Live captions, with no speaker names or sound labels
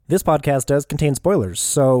This podcast does contain spoilers,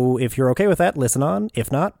 so if you're okay with that, listen on.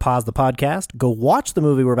 If not, pause the podcast, go watch the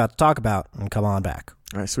movie we're about to talk about, and come on back.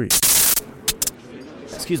 All right, sweet.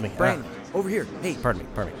 Excuse me. Brandon, over here. Hey, Pardon me.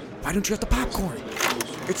 why don't you have the popcorn?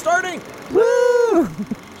 It's starting. Woo!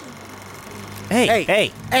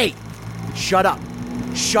 Hey. Hey, shut up.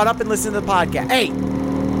 Shut up and listen to the podcast. Hey.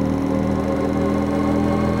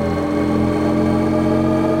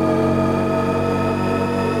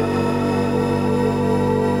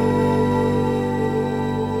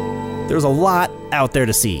 There's a lot out there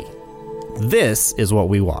to see. This is what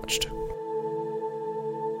we watched.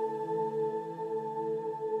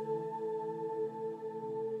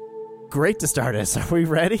 Great to start us. Are we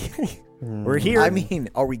ready? We're here. I mean,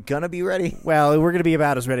 are we going to be ready? Well, we're going to be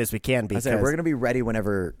about as ready as we can be. I said we're going to be ready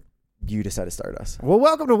whenever you decide to start us. Well,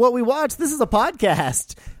 welcome to What We Watched. This is a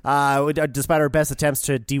podcast. Despite our best attempts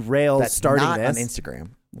to derail That's starting not this. on Instagram.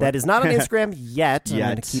 That is not on Instagram yet. I'm Yet.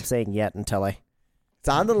 going to keep saying yet until I It's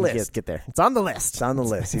on the list. get there. It's on the list. It's on the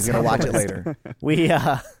list. He's going to watch it later.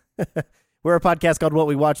 We're a podcast called What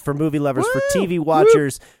We Watched for movie lovers, for TV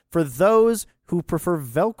watchers, for those who prefer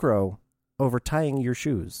Velcro over tying your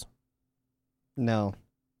shoes. No.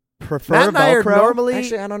 Prefer Matt and I are Velcro? normally...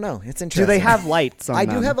 Actually, I don't know. It's interesting. Do they have lights on I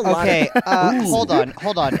them? do have a lot Okay, of... hold on.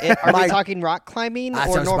 Are we talking rock climbing That's or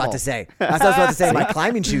what I was normal? about to say. That's what I was about to say. My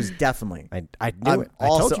climbing shoes, definitely. I knew it. I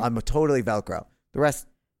Also, told you. I'm totally Velcro. The rest,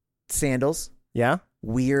 sandals, Yeah?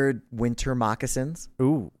 weird winter moccasins,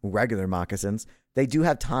 Ooh. regular moccasins. They do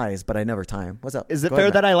have ties, but I never tie them. What's up? Is it Go fair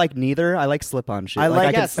aid, that Matt. I like neither? I like slip-on shoes. I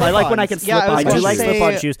like- I like when I can slip-ons. slip Yeah, I was I on do gonna like shoes. say-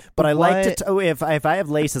 slip-on shoes, but I like what- to... if I have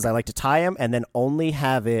laces, I like to tie them and then only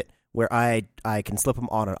have it where I can slip them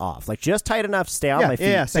on and off. Like, just tight enough to stay on my feet.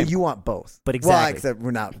 Yeah, So same. you want both. But Well, exactly. except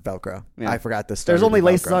we're not Velcro. Yeah. I forgot this. There's only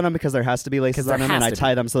laces on them because there has to be laces 'Cause there on them, has and I to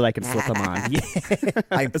tie them so that I can slip them on.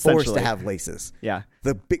 I'm forced Essentially. to have laces. Yeah.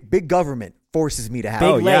 The big government forces me to have Big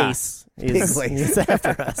Oh, yeah. lace Big is, lace. is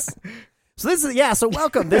after us. So this is so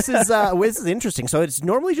welcome. This is interesting. So it's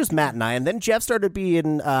normally just Matt and I, and then Jeff started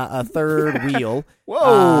being a third wheel.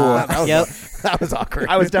 Whoa. That was awkward.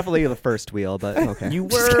 I was definitely the first wheel, but okay. You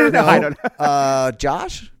Just were kidding. No, I don't know.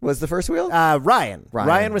 Josh was the first wheel. Ryan. Ryan.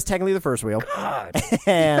 Ryan was technically the first wheel,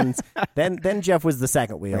 and then Jeff was the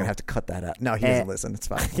second I'm wheel. gonna have to cut that out. No, he doesn't listen. It's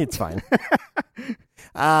fine. It's fine.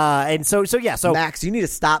 And so Max, you need to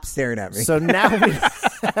stop staring at me. so now we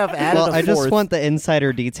have added Well, a I just fourth. want the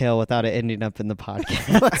insider detail without it ending up in the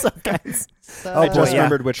podcast. What's up, guys? I just boy,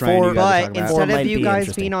 remembered which Ryan you guys were But talking about. Four instead might of you be guys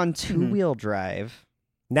interesting. being on two-wheel drive,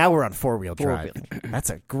 Now we're on four-wheel drive. That's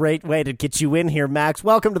a great way to get you in here, Max.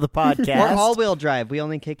 Welcome to the podcast. or all-wheel drive, we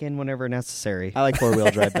only kick in whenever necessary. I like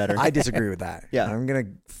four-wheel drive better. I disagree with that. Yeah. I'm gonna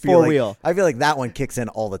feel Four-wheel. Like, I feel like that one kicks in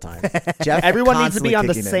all the time. Jeff, Everyone needs to constantly be on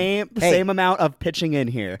the kicking in. same amount of pitching in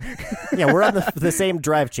here. Yeah, we're on the same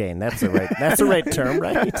drive chain. That's the right term,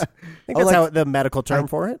 right? I think that's how the medical term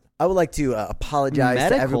for it. I would like to apologize to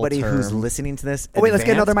Medical everybody who's term. listening to this. Oh, wait, let's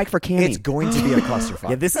get advance. another mic for Cammy. It's going to be a clusterfuck.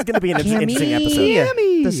 Yeah, this is going to be an interesting episode.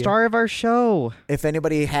 Cammy, the star of our show. If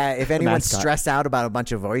anyone's mascot. stressed out about a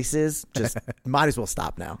bunch of voices, just might as well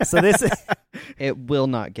stop now. So this is It will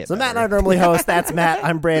not get so Matt and I better. normally host. That's Matt.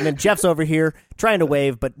 I'm Brandon. Jeff's over here trying to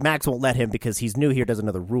wave, but Max won't let him because he's new here, doesn't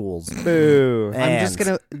know the rules. Boo. I'm just And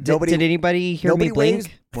gonna. nobody- Did anybody hear me nobody waves.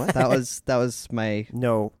 blink? What? That was my.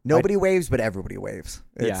 No, Nobody waves, but everybody waves.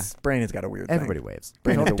 Yeah. Brandon's got a weird everybody thing. waves.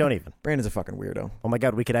 Brandon's Don't even. Brandon's a fucking weirdo. Oh my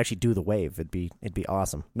god, we could actually do the wave. It'd be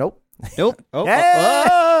awesome. Nope. Nope. Oh, Hey!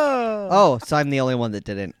 Oh, so I'm the only one that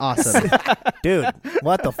didn't. Awesome. Dude,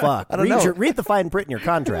 what the fuck? I don't know. Read the fine print in your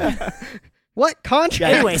contract. What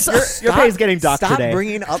contract? Anyway, so Your pay's getting docked Stop today.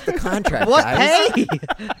 bringing up the contract, What guys. pay?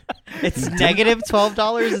 It's negative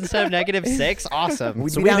 $12 instead of negative $6. Awesome.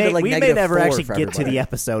 We'd So be we down to may, like we may negative never 4 actually for get to everybody. the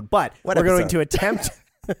episode, but What we're going episode? to attempt.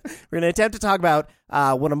 We're going to attempt to talk about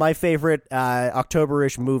one of my favorite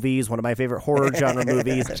October-ish movies, one of my favorite horror genre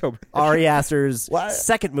movies, Ari Aster's What?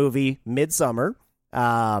 second movie, Midsommar,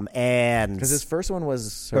 and Because his first one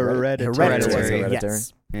was Hereditary.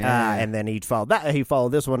 Yes. Yeah. And then he followed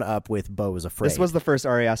this one up with Beau is Afraid. This was the first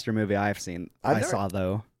Ari Aster movie I've seen. I've I never- saw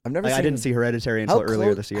though. I've never Like, seen. I didn't see Hereditary until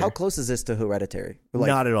earlier this year. How close is this to Hereditary? Like,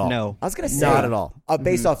 not at all. No. I was gonna say Not at all.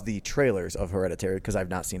 Based off the trailers of Hereditary, because I've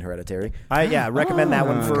not seen Hereditary. I recommend that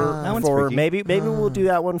one That one's for freaky. maybe we'll do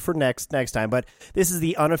that one for next time. But this is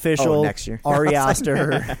the unofficial Oh, next year. Ari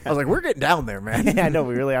Aster. I was like, we're getting down there, man. Yeah, I know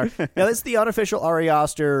we really are. Now this is the unofficial Ari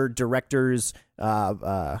Aster directors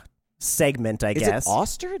segment, I Is guess. it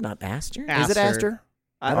Oster, not Aster? Is it Aster?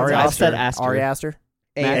 I Ari I Aster. said Aster. Ari Aster.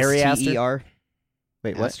 Ari Aster? ASTER.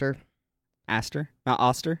 Wait, what? Aster. Aster? Not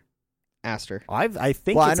Oster? Aster. I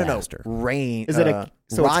think Well, it's I don't know. Aster. Rain. Is it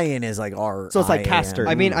Ryan is like R. So it's like I-A-N. Caster.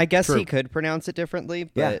 I mean, I guess True. he could pronounce it differently,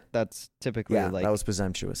 but Yeah. that's typically Yeah, like. that was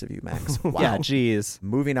presumptuous of you, Max. Wow. Yeah, jeez.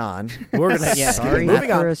 Moving on. We're gonna Yeah, sorry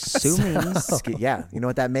moving on. for assuming. Yeah, you know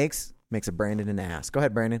what that makes? Makes a Brandon an ass. Go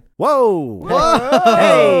ahead, Brandon. Whoa! Whoa!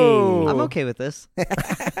 Hey! I'm okay with this.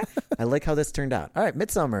 I like how this turned out. All right,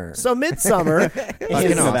 Midsommar. So Midsommar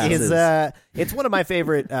Speaking of asses. it's one of my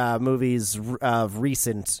favorite movies of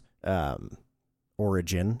recent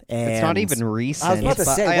origin. And It's not even recent. I was about to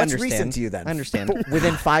but say, I what's understand. recent to you then? I understand.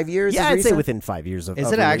 Within 5 years? Yeah, is I'd say recent? within 5 years of. Is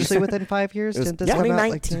of it actually release. within 5 years? It was Didn't this come out,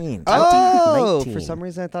 like, 2019. Oh, 19. for some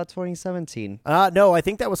reason I thought 2017. No, I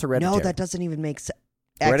think that was Hereditary. No, that doesn't even make sense.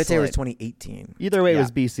 Hereditary was 2018. Either way, it Yeah.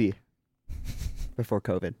 was BC. Before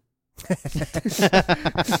COVID.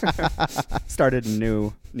 Started a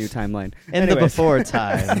new timeline. In the Anyways. before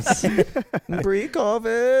times.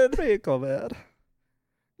 Pre-COVID. Pre-COVID.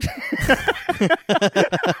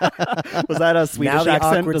 Was that a Swedish Now the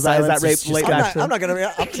accent? awkward Is that silence rape is just- late I'm accent? not going to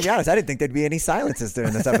be honest. I didn't think there'd be any silences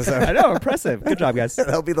during this episode. I know, impressive. Good job, guys.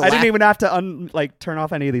 That'll be the I didn't last. even have to turn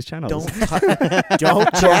off any of these channels. Don't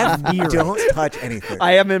touch anything.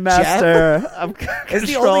 I am in master. I'm It's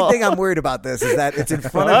the only thing I'm worried about. This is that it's in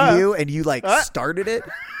front of you and you started it.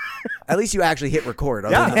 At least you actually hit record.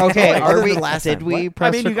 Yeah. Okay, other are than we? the last Did time. we What? press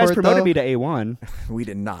I mean, you record, guys promoted though? me to A1. We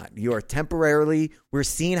did not. You are temporarily. We're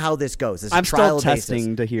seeing how this goes. It's I'm a trial still basis.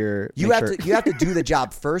 testing to hear. You make have sure. to. You have to do the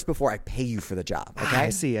job first before I pay you for the job. Okay. I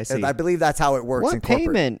see. I believe that's how it works in What corporate.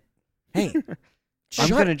 payment? Hey, I'm shut-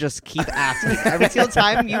 gonna just keep asking every single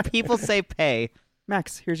time you people say pay.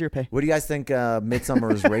 Max, here's your pay. What do you guys think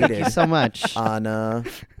Midsommar is Thank you rated so much. on Oh,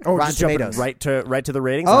 Rotten just jumping Tomatoes? right to the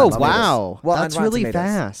ratings. Oh On Tomatoes. wow, Well, on that's Rotten really Tomatoes.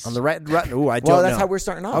 fast. On the right. Ooh, I don't Well, know. that's how we're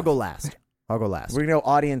starting off. I'll go last. We're gonna go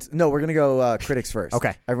audience. No, we're gonna go critics first.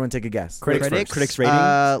 Okay. Everyone take a guess. Critics Critics, Critics rating?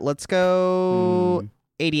 Let's go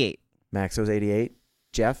 88. Max was 88.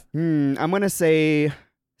 Jeff I'm gonna say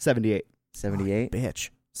 78. 78. bitch.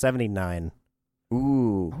 79.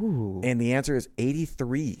 Ooh. And the answer is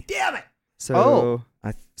 83. Damn it! So,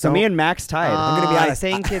 So me and Max tied. I'm gonna be honest,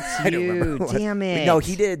 I think it's I don't you. remember what- Damn it. No,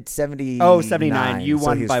 he did 70. Oh, 79. You so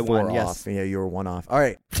won he was by 4 one, yes. off. Yeah, you were 1 off. All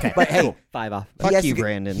right. But hey, 5 off. he Fuck has you, to go-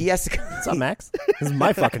 Brandon. He has to. What's up, Max? This is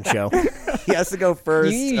my fucking show. He has to go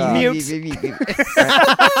first. Mute.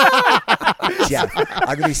 Jeff,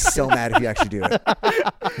 I'm gonna be so mad if you actually do it.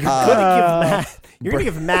 You're gonna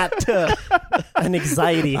give Matt an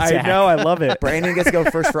anxiety attack. I know. I love it. Brandon gets to go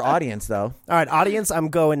first for audience, though. All right, audience. I'm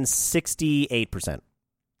going 68%.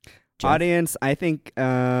 Audience, I think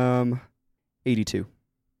 82.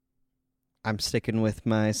 I'm sticking with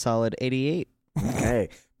my solid 88. Okay.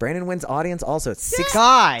 Brandon wins audience also. It's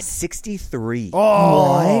God. 63.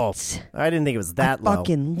 Oh, What? I didn't think it was that I low.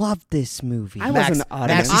 fucking love this movie. I Max- was an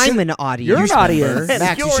audience. Max, you I'm an audience. You're an member. audience.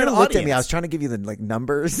 Max, you You're should an have looked at me. I audience. was trying to give you the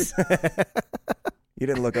numbers. You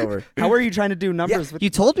didn't look over. How were you trying to do numbers? With You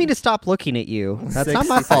told me to stop looking at you. That's not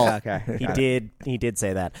my fault. Okay. He did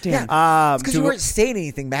say that. Damn. Because you weren't saying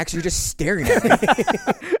anything, Max. You were just staring at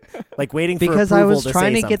me. like waiting for Because I approval was to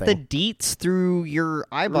trying say to get the something. deets through your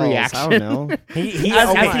eyeballs. Reaction. I don't know. He As,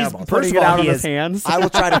 oh my as he's eyeballs. First putting of it all, out he of his is- hands. I will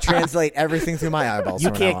try to translate everything through my eyeballs. You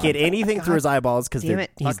from can't now get on. anything through his eyeballs because Damn it.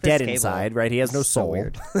 he's Fuck this dead cable. inside, right? He has no So soul.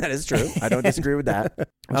 weird. That is true. I don't disagree with that. What's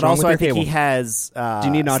And wrong also, with I your think he cable? has Do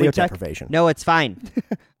you need an audio sleep tech? deprivation. No, it's fine.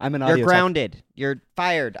 I'm an You're audio tech. grounded. You're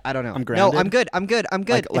fired. I don't know. I'm No, grounded? I'm good. I'm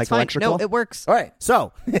good. Like It's fine. electrical? No, it works. All right.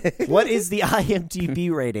 So, what is the IMDb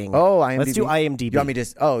rating? Oh, IMDb. Let's do IMDb. You want me to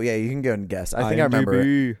just? Oh, yeah. You can go and guess. I think I remember it.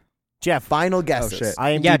 IMDb. Jeff, Final guesses. shit.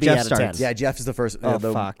 IMDb Yeah, Jeff out of 10. starts. Yeah, Jeff is the first. Oh,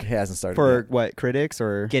 though fuck. He hasn't started For yet. what, critics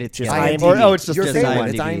or? Get it Just together. IMDb. Or, it's just Your just favorite one.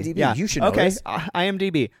 It's IMDb. IMDb. Yeah. You should know Okay. this.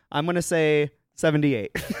 IMDb. I'm going to say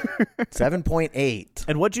 78. 7.8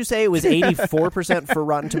 And what'd you say? It was 84% for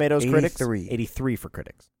Rotten Tomatoes critics? 83. 83 for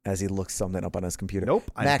critics. as he looks something up on his computer. Nope,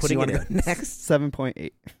 I'm Max, putting you it want to in. go next?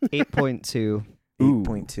 7.8. 8.2.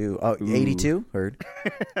 8.2. Oh, 82? Heard.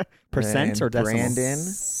 Percent And or decimal? Brandon,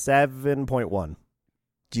 7.1.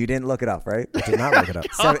 you didn't look it up, right? I did not look it up.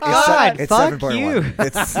 Seven- God, it's fuck 7.1. you.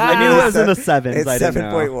 It's, I knew it was in the sevens. It's I didn't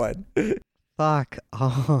know. 7.1. Fuck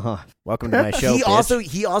off. Welcome to my show, He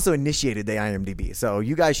bitch. also initiated the IMDb, so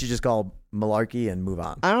you guys should just call malarkey and move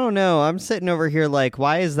on. I don't know. I'm sitting over here like,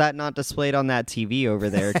 why is that not displayed on that TV over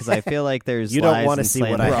there? Because I feel like there's You don't lies wanna and see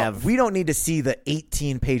what slander. I have. We don't need to see the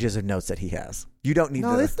 18 pages of notes that he has. You don't need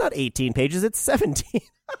No, to. it's not 18 pages. It's 17.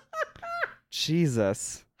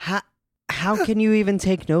 Jesus. How can you even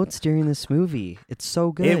take notes during this movie? It's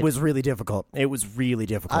so good. It was really difficult. It was really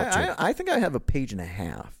difficult, too. I think I have a page and a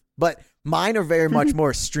half, but mine are very much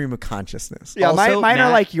more stream of consciousness. Yeah, Also, mine are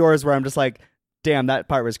Matt- like yours where I'm just like, Damn, that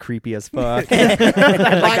part was creepy as fuck.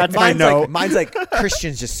 That's my note. Mine's like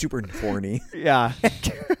Christian's just super horny. Yeah.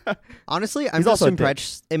 Honestly, I'm He's just also a dick.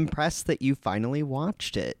 impressed that you finally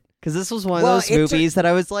watched it. Because this was one of Well, those it movies that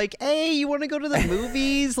I was like, hey, you want to go to the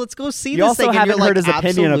movies? Let's go see You this also thing. And haven't you're heard like,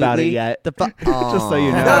 his opinion about it "Absolutely yet." the Just so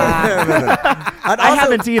you know. No. I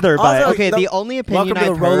haven't either, but also- Okay, the only opinion Welcome to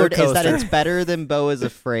I've the roller heard is that coaster. it's better than Beau is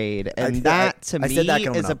Afraid. And that, to I me, said that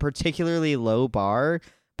coming is a up. particularly low bar.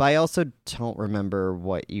 But I also don't remember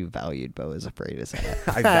what you valued Beau is Afraid as at.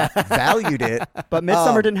 I valued it. but Midsommar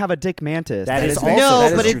Um, didn't have a dick mantis. that is is also- No, that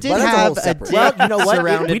is but true. it did But that's a whole have a separate- dick Well, you know what?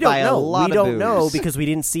 surrounded We don't by a know. lot We of don't know booze. because we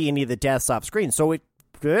didn't see any of the deaths off screen. So it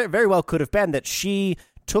very well could have been that she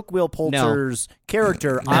took Will Poulter's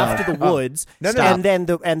character off to the woods, No. and then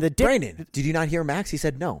the dick. Brandon, did you not hear Max? He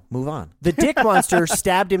said no. Move on. The dick monster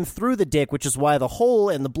stabbed him through the dick, which is why the hole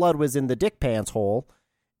and the blood was in the dick pants hole.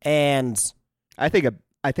 And I think a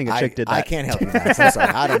chick did that. I can't help you, Max. I'm sorry.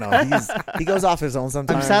 I don't know. He goes off his own I'm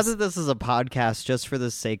sometimes. sad that this is a podcast just for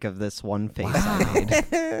the sake of this one face I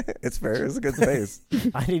made. It's fair. It's a good space.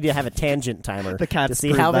 I need to have a tangent timer The cats to see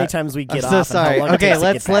proved how many that. times we I'm get so off. and how sorry. long it Okay, takes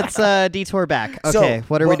to get back. let's detour back. So, Okay,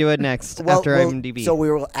 what are we well- doing next Well, after well, IMDb? So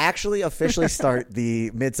we will actually officially start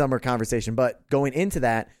the Midsummer conversation. But going into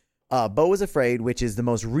that, Beau was Afraid, which is the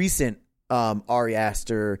most recent Ari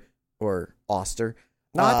Aster or Oster.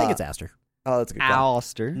 No, I think it's Aster. Oh, that's a good call.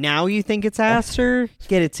 Alster. Now you think it's Aster?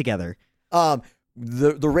 Get it together.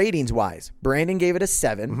 The ratings wise, Brandon gave it a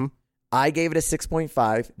 7. Mhm. I gave it a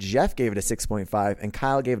 6.5. Jeff gave it a 6.5, and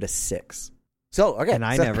Kyle gave it a 6. So okay, And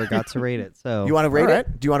I so never got to rate it. So You want to rate All right.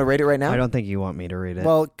 it? Do you want to rate it right now? I don't think you want me to rate it.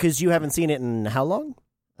 Well, because you haven't seen it in how long?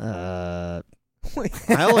 I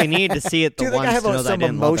only need to see it Do the you think once I have to know that I some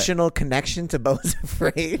didn't love it. emotional connection to Beau's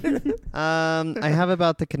Afraid? I have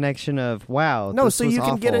about the connection of wow. No, this so was you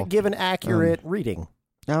can awful. give an accurate reading.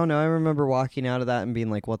 I don't know. I remember walking out of that and being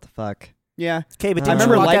like, "What the fuck." Yeah. Okay, but I did I you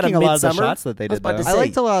remember walk out liking of a lot of the Midsommar? shots that they I was did. about to though. I say,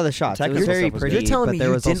 liked a lot of the shots. It was technical very stuff was pretty. You're telling but me there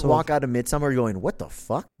you was didn't also, walk out of Midsummer going, what the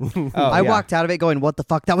fuck? Oh, I yeah. walked out of it going, "What the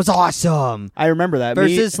fuck? That was awesome." I remember that.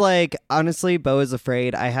 Versus, like, honestly, Beau is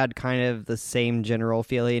Afraid. I had kind of the same general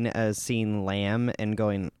feeling as seeing Lamb and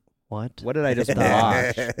going, "What? What did I just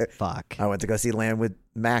watch? Fuck?" I went to go see Land with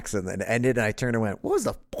Max and then ended, and I turned and went, what was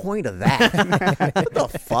the point of that? What the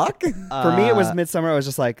fuck? For me, it was Midsummer. I was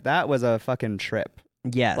just like, that was a fucking trip.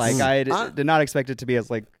 Yes. Like, I Uh, did not expect it to be as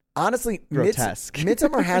like Honestly, grotesque.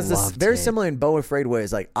 Midsummer has this Loved very it. similar in Beau Afraid, where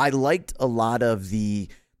it's like I liked a lot of the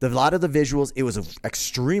visuals. It was an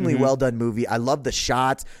extremely well done movie. I loved the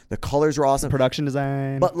shots. The colors were awesome. production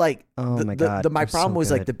design. But like, Oh the, my the- God, the- my it was problem so was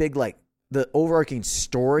like good. the big like the overarching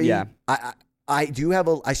story. Yeah. I do have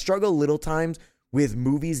I struggle little times with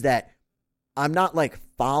movies that I'm not like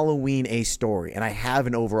following a story and I have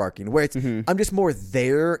an overarching where it's I'm just more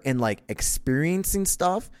there and like experiencing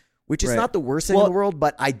stuff, which is Right. not the worst thing in the world,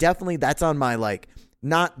 but I definitely that's on my like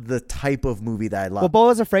not the type of movie that I love. Well, Beau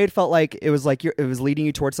is Afraid felt like it was like it was leading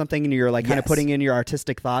you towards something, and you're like kind of Yes. putting in your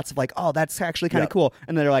artistic thoughts of like, oh, that's actually kind of Yep. cool,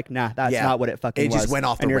 and then they're like, nah, that's Yeah. not what it fucking It was. just went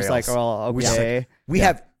off the and you're just rails. like, oh, We're just okay. we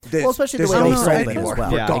have this, Well, especially the there's way no they thread sold it as anymore.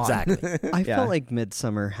 well. We're Yeah. gone. Exactly. I Yeah. felt like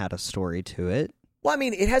Midsummer had a story to it. Well, I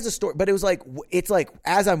mean, it has a story, but it was like it's like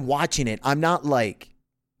as I'm watching it, I'm not like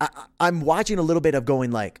I'm watching a little bit of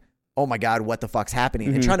going like, oh my god, what the fuck's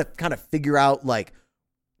happening, and trying to kind of figure out like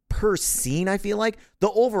per scene. I feel like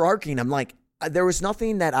the overarching, I'm like, there was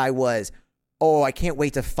nothing that I was, oh, I can't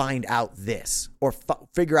wait to find out this or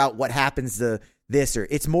figure out what happens to this, or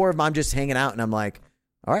it's more of I'm just hanging out and I'm like,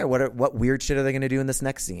 all right, what weird shit are they going to do in this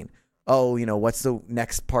next scene? Oh, what's the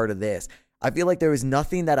next part of this? I feel like there was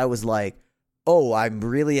nothing that I was like, oh, I'm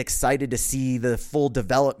really excited to see the full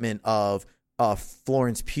development of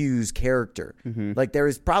Florence Pugh's character. Like there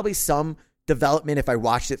is probably some development if I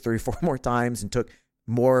watched it 3 or 4 more times and took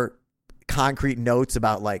more concrete notes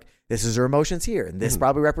about like, this is her emotions here and this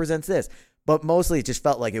probably represents this. But mostly it just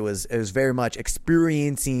felt like it was very much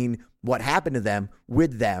experiencing what happened to them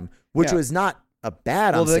with them, which Yeah. was not a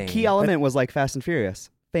bad. Well, I'm the saying. key element was like Fast and Furious,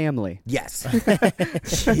 family. Yes.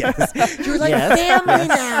 Yes. You're like Yes. family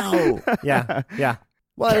now. Yeah.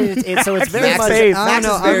 Well, so it's very Max much. is- I Max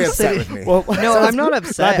don't is know, very I'm upset sitting- with me. Well, No, I'm not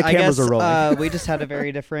upset. the I cameras guess are rolling. we just had a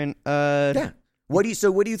very different. Yeah. What do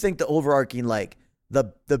you think the overarching like the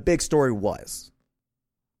big story was?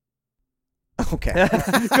 Okay.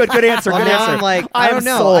 Good answer. Well, Good now answer. I'm like, I I'm don't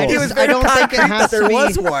know. sold. I, He just, I don't think it has there to be.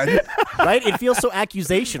 was one. Right? It feels so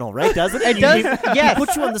accusational, right? Doesn't it? It does, yes.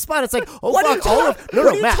 Put you on the spot. It's like, oh, What are fuck, you all of... No,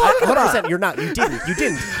 what are you Matt, talking 100%, you're not. You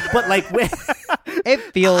didn't. But, like, It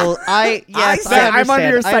feels. Yes, said- I'm on understand,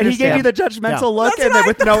 your I side. He gave you understand. the judgmental Yeah. look That's and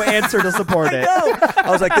what then I with no answer to support it. I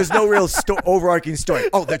was like, there's no real overarching story.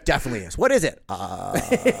 Oh, there definitely is. What is it? I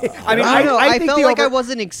mean, I don't know. I think felt the like I over-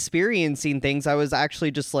 wasn't experiencing things. I was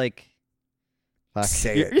actually just like, fuck.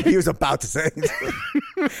 Say it. He was about to say it.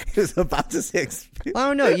 He was about to say it. I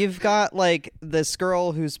don't know. You've got like this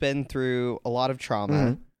girl who's been through a lot of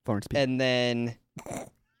trauma, Florence Pugh. and then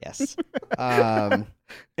yes, and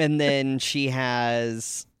then she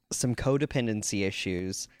has some codependency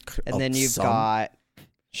issues, and then you've got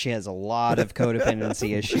she has a lot of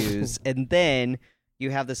codependency issues, and then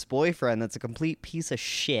you have this boyfriend that's a complete piece of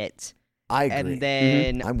shit. I agree. And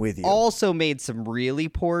then I'm with you. also made some really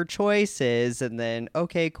poor choices, and then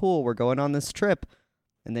okay, cool, we're going on this trip,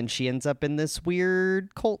 and then she ends up in this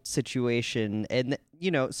weird cult situation, and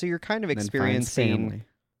so you're kind of And then finds experiencing family.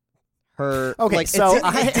 her. Okay, like, so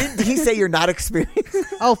Didn't he say you're not experienced?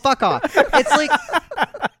 oh fuck off! It's like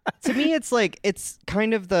to me, it's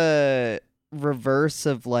kind of the reverse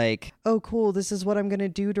of like, oh cool, this is what I'm gonna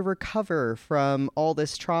do to recover from all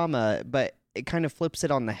this trauma, but it kind of flips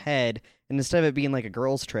it on the head, and instead of it being like a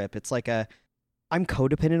girls trip, it's like I'm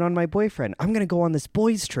codependent on my boyfriend, I'm gonna go on this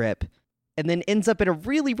boys trip, and then ends up in a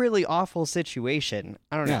really, really awful situation.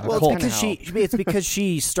 I don't know. Yeah, Well, That's it's kinda because how- it's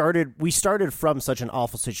because we started from such an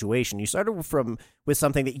awful situation. You started with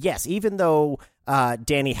something that, yes, even though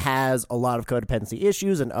Danny has a lot of codependency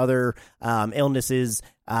issues and other illnesses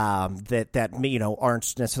that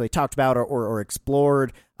aren't necessarily talked about or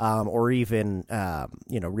explored or even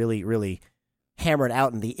really, really hammered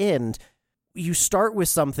out in the end, you start with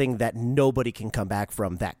something that nobody can come back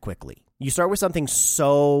from that quickly. You start with something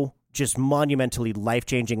so just monumentally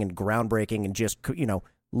life-changing and groundbreaking and just,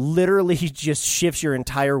 literally just shifts your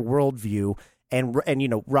entire worldview and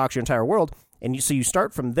rocks your entire world. And so you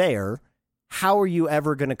start from there. How are you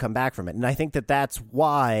ever going to come back from it? And I think that's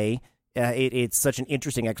why it's such an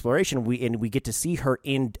interesting exploration. We get to see her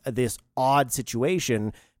in this odd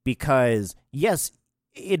situation because, yes,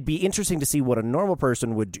 it'd be interesting to see what a normal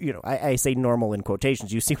person would, I say normal in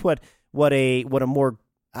quotations. You see what a more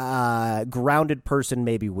grounded person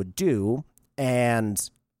maybe would do, and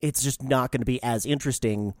it's just not going to be as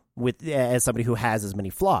interesting as somebody who has as many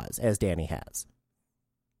flaws as Danny has.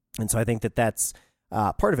 And so I think that's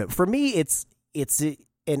part of it. For me, it's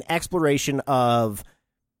an exploration of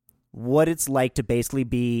what it's like to basically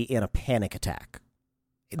be in a panic attack.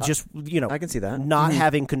 Just, I can see that. not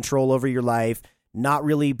having control over your life, not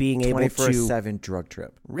really being able to 24/7 drug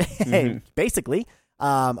trip. basically,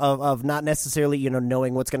 of not necessarily,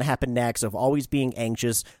 knowing what's going to happen next, of always being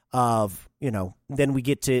anxious, of, then we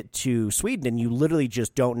get to Sweden and you literally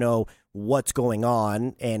just don't know what's going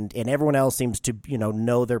on, and everyone else seems to,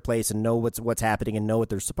 know their place and know what's happening and know what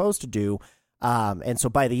they're supposed to do. And so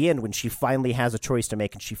by the end, when she finally has a choice to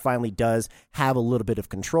make and she finally does have a little bit of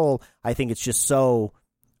control, I think it's just so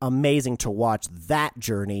amazing to watch that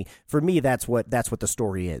journey. For me, that's what the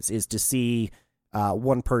story is to see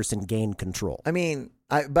one person gain control. I mean,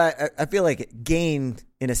 I feel like it gained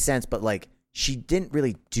in a sense, but like she didn't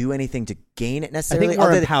really do anything to gain it necessarily. I think more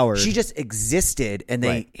other than empowered. She just existed, and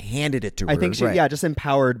they handed it to her. I think just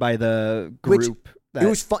empowered by the group. It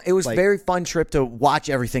was fun. It was very fun trip to watch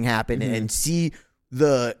everything happen and see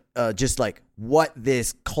the just like what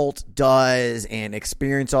this cult does and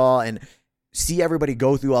experience all and see everybody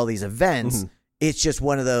go through all these events. It's just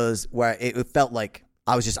one of those where it felt like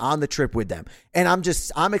I was just on the trip with them, and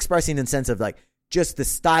I'm expressing in the sense of like just the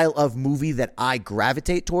style of movie that I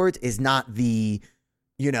gravitate towards is not the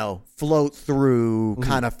float through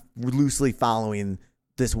kind of loosely following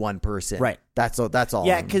this one person. Right. That's all.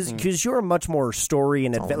 Yeah, because you're much more story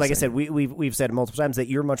and all I'm like I said, saying. we've said multiple times that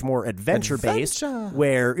you're much more adventure based, Adventure.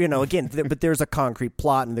 where again, but there's a concrete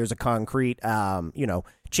plot and there's a concrete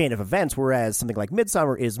chain of events. Whereas something like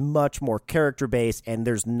Midsommar is much more character based, and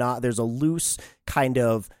there's a loose kind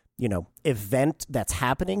of event that's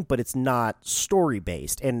happening, but it's not story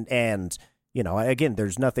based. And again,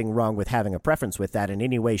 there's nothing wrong with having a preference with that in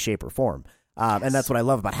any way, shape, or form. And that's what I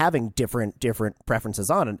love about having different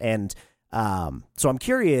preferences on it. And so I'm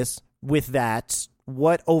curious with that,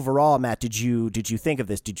 what overall, Matt, did you think of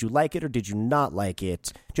this? Did you like it or did you not like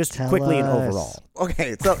it? Just Tell quickly and us. overall.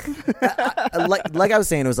 Okay, so like I was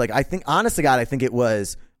saying, it was like I think, honest to God, I think it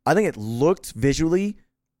looked visually.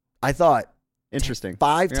 I thought interesting.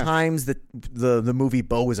 5 times the movie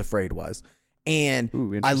Beau Was Afraid was, and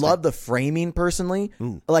Ooh, I interesting. love the framing personally.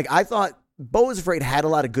 Like I thought Beau is Afraid had a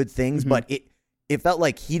lot of good things, but it felt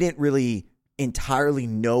like he didn't really entirely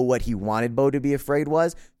know what he wanted Beau to be afraid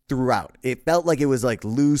was throughout. It felt like it was like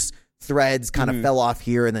loose threads kind of fell off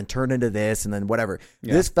here and then turned into this and then whatever.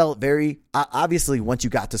 Yeah. This felt very obviously once you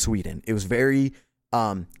got to Sweden, it was very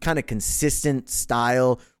kind of consistent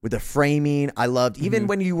style with the framing. I loved even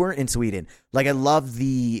when you weren't in Sweden. Like I loved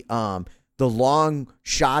the long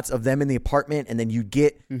shots of them in the apartment, and then you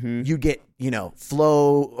get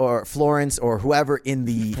Flo or Florence or whoever in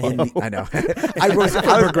the I know I was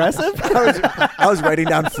progressive. I was writing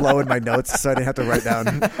down Flo in my notes, so I didn't have to write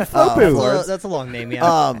down that's a long name,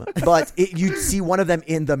 yeah. But you'd see one of them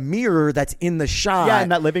in the mirror that's in the shot. Yeah, in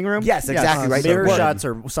that living room. Yes, exactly. Right. Mirror shots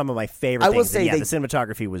are some of my favorite things. I will say the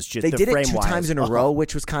cinematography was just they the did it 2 frame-wise. times in a row,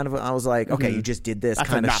 which was kind of I was like, okay, you just did this That's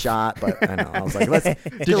kind of enough. shot, but I know I was like, let's.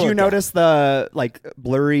 Did you notice the like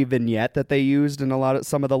blurry vignette that they used in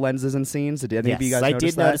some of the lenses and scenes? Did any of you guys I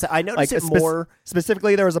notice did that? notice it. I noticed it more.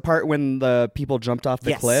 Specifically, there was a part when the people jumped off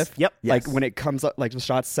the cliff. Yep. Like when it comes up, like the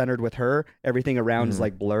shot's centered with her, everything around is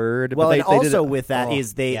like blurred. Well, but and also with that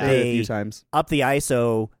is they did it a few times. up the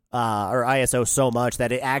ISO or ISO so much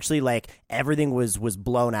that it actually like everything was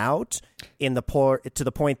blown out in the to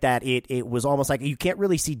the point that it was almost like you can't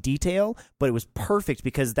really see detail, but it was perfect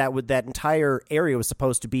because that entire area was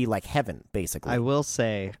supposed to be like heaven, basically. I will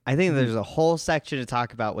say, I think there's a whole section to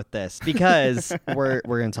talk about with this because we're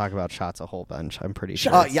going to talk about shots a whole bunch. I'm pretty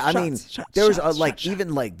sure. Yeah, I mean, there was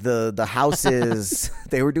even like the houses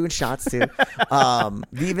they were doing shots too.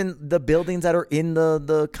 Even the buildings that are in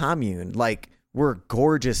the commune, like. Were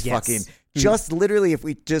gorgeous fucking just literally if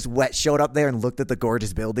we just showed up there and looked at the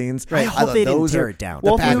gorgeous buildings. Right. I hope they didn't tear it down.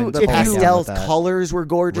 Well, the pastel colors were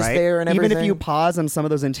gorgeous there and everything. Even if you pause on some of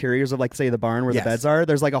those interiors of like say the barn where the beds are,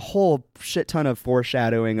 there's like a whole shit ton of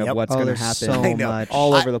foreshadowing of what's going to happen so much.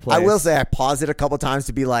 all over the place. I will say I paused it a couple times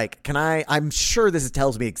to be like, I'm sure this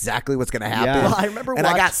tells me exactly what's going to happen. Yeah. Well, I remember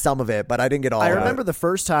I got some of it, but I didn't get all of it. I remember the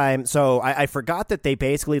first time, so I forgot that they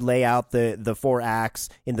basically lay out the 4 acts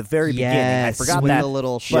in the very beginning. I forgot with that. The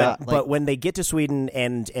little shot. But when they get to Sweden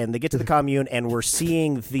and they get to the commune and we're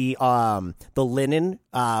seeing the linen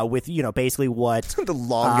with basically what the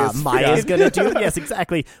longest Maya's going to do. Yes,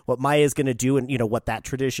 exactly what Maya's going to do, and what that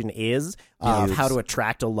tradition is of how to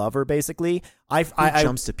attract a lover. Basically, I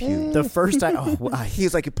jumps to pube. The first time, he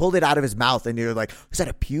was like, he pulled it out of his mouth, and you're like, "Is that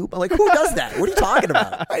a pube?" I'm like, "Who does that? What are you talking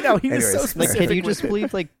about?" I know he was so specific. Like, can you just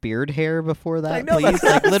believe like beard hair before that, I know, please?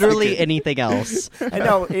 Like literally anything else. I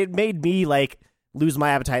know it made me like lose my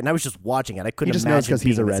appetite, and I was just watching it. I couldn't just imagine knows 'cause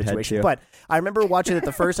he's a being in the redhead, situation. too. But I remember watching it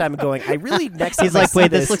the first time and going, I really next time He's I like, see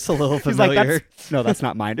wait, this looks a little He's like, familiar. no, that's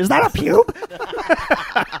not mine. Is that a pube?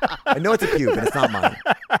 I know it's a pube, but it's not mine.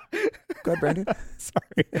 Go ahead, Brandon.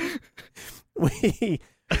 Sorry.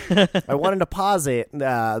 I wanted to pause it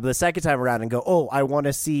the second time around and go, I want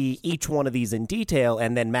to see each one of these in detail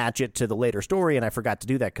and then match it to the later story, and I forgot to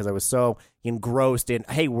do that because I was so engrossed in,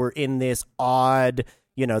 hey, we're in this odd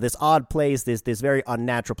place, this very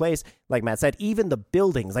unnatural place. Like Matt said, even the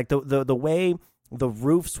buildings, like the way the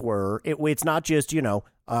roofs were, it's not just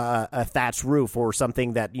a thatched roof or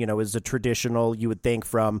something that is a traditional, you would think,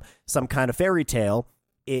 from some kind of fairy tale,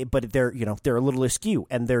 but they're a little askew,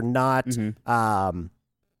 and they're not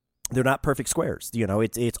they're not perfect squares.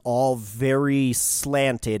 It's all very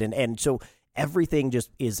slanted, and so everything just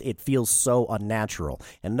it feels so unnatural.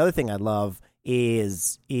 And another thing I love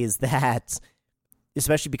is that,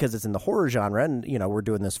 especially because it's in the horror genre, and we're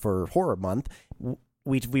doing this for Horror Month.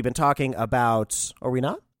 We've been talking about. Are we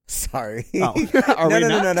not? Sorry. Oh.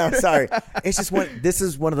 No. Sorry. It's just this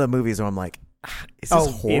is one of the movies where I'm like, is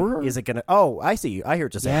this horror? Is it gonna? Oh, I see you. I hear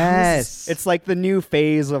what you're saying. Yes. It's like the new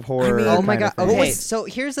phase of horror. I mean, Oh my god. kind of thing. Okay, so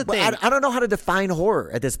here's the thing. I don't know how to define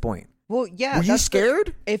horror at this point. Well, yeah. Were you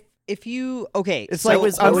scared? If you It's so like I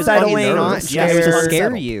was unsettling, fucking not nervous. just Yeah, to it's scare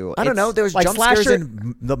unsettled. you. I don't know. It's- There was like jump scares slasher-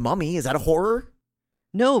 in The Mummy. Is that a horror?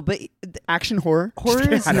 No, but action horror.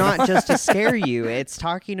 horror is I don't know. not just to scare you. It's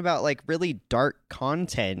talking about like really dark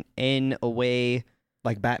content in a way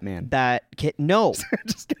Like Batman. that no,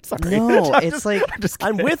 Just kidding, sorry. no. It's like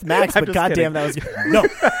I'm with Max, I'm but just goddamn, that was no.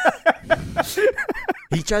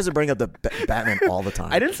 He tries to bring up the Batman all the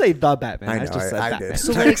time. I didn't say the Batman. I know, just said I Batman. did.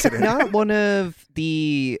 so like not one of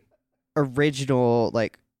the original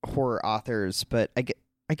like horror authors, but I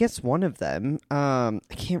guess one of them. I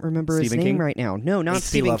can't remember his Stephen name King? right now. No, not H.P.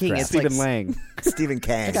 Stephen King. Lovecraft. It's Stephen like Lang. Stephen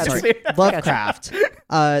King. Sorry, Lovecraft.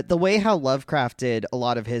 The way how Lovecraft did a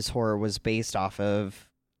lot of his horror was based off of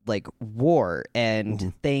like war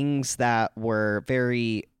and things that were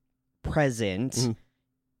very present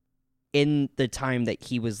in the time that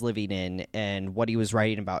he was living in and what he was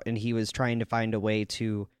writing about, and he was trying to find a way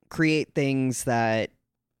to create things that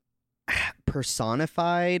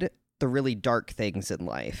personified the really dark things in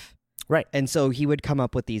life. Right. And so he would come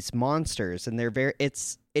up with these monsters, and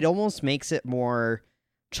it almost makes it more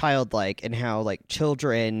childlike in how like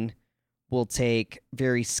children will take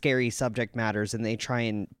very scary subject matters and they try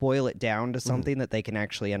and boil it down to something that they can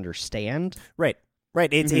actually understand. Right.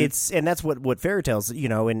 It's and that's what fairy tales, you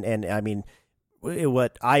know, and I mean,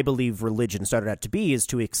 what I believe religion started out to be is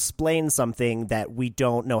to explain something that we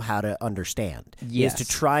don't know how to understand. Yes. Is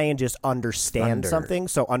to try and just understand something.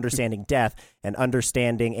 So understanding death and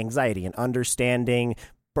understanding anxiety and understanding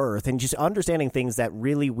birth and just understanding things that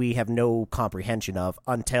really we have no comprehension of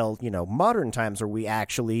until, you know, modern times where we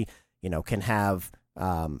actually, you know, can have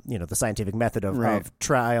you know, the scientific method of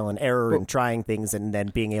trial and error and trying things and then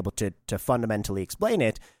being able to fundamentally explain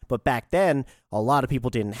it. But back then, a lot of people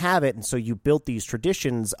didn't have it. And so you built these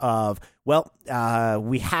traditions of, well,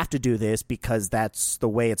 we have to do this because that's the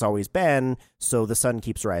way it's always been. So the sun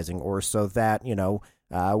keeps rising, or so that, you know,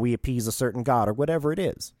 we appease a certain god or whatever it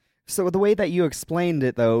is. So the way that you explained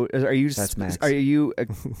it, though, are you? That's Max. Are you?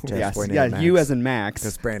 Yes, yeah, Max. you as in Max.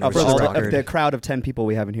 Because Brandon For was all stronger. the crowd of 10 people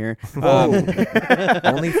we have in here.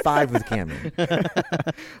 Only 5 with Cameron.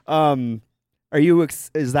 Are you?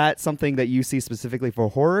 Is that something that you see specifically for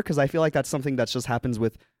horror? Because I feel like that's something that just happens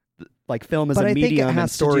with like film as But a I think it medium and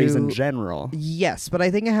has to stories in do- general. Yes, but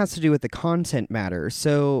I think it has to do with the content matter.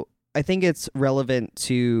 So I think it's relevant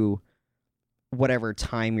to whatever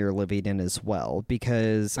time you're living in as well,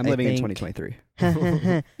 because I'm living in 2023.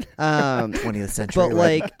 20th century. But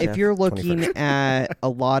right? like, if Jeff? you're looking at a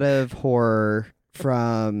lot of horror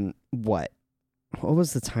from what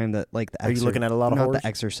was the time that like the Are you looking at a lot of not horrors? The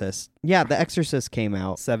Exorcist? Yeah, The Exorcist came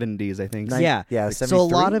out. 70s, I think. Yeah. Yeah, So a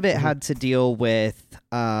lot 73? of it had to deal with,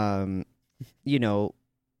 you know,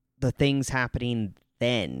 the things happening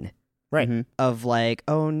then. Right. Mhm. Of like,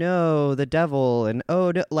 oh no, the devil, and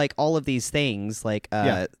oh no, like all of these things, like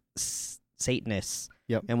Satanists,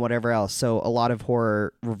 Yep. and whatever else. So a lot of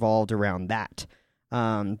horror revolved around that.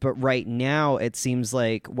 But right now, it seems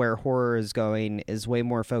like where horror is going is way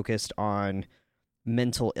more focused on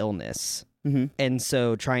mental illness, and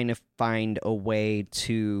so trying to find a way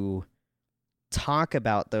to talk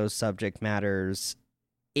about those subject matters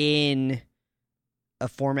in a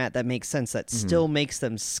format that makes sense, that still makes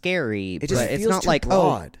them scary, It just but it's feels not too like,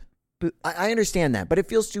 broad. oh, I understand that, but it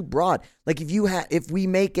feels too broad. Like if we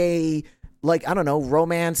make a, like, I don't know,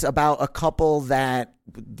 romance about a couple that,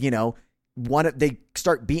 you know, they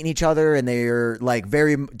start beating each other and they're like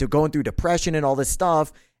they're going through depression and all this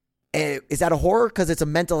stuff. Is that a horror? Because it's a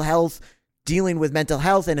mental health, dealing with mental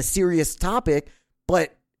health and a serious topic,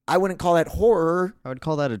 but I wouldn't call that horror. I would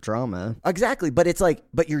call that a drama. Exactly. But it's like,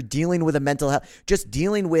 but you're dealing with a mental health, just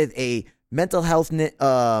dealing with a mental health,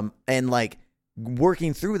 and like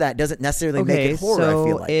working through that doesn't necessarily make it horror. So I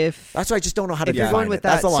feel like if that's why I just don't know how to if you're define going with it.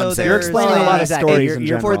 That's that, all I'm so saying. You're there's, explaining a lot of exactly. stories You're- in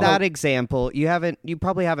you're- general. for that example, you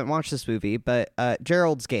probably haven't watched this movie, but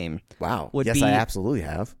Gerald's Game. Wow. would Yes, be- I absolutely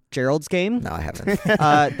have. Gerald's Game. No, I haven't.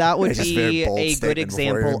 That would It's just a very be bold a good statement before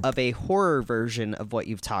example you- of a horror version of what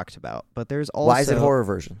you've talked about. But there's also Why is it horror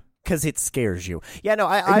version? Because it scares you. Yeah, no,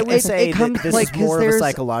 I would it say comes- that this like, is more 'cause of a there's-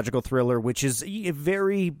 psychological thriller, which is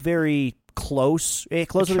very, very close. It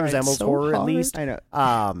closely tried resembles so horror, hard. at least. I know.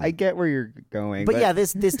 Um, I get where you're going. but yeah,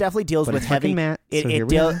 this definitely deals But with it's fucking heavy. Matt, so It here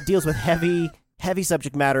we are. deals with heavy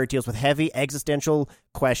subject matter. It deals with heavy existential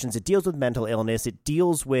questions. It deals with mental illness. It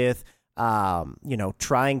deals with you know,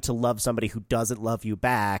 trying to love somebody who doesn't love you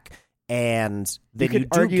back. And then you could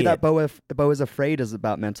do argue get, that Bo is Afraid is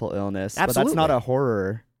about mental illness, but that's not Absolutely. a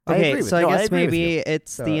horror. I agree Okay, with- so no, I I guess agree with maybe you.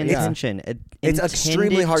 it's So, the yeah. intention. It's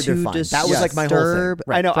extremely hard to find. That was like my whole thing. disturb,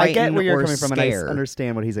 I know. I get frighten, where you're or coming from, and I scare.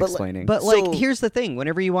 understand what he's But, explaining. But like, So- here's the thing: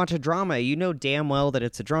 whenever you watch a drama, you know damn well that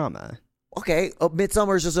it's a drama. Okay,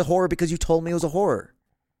 Midsommar is just a horror because you told me it was a horror.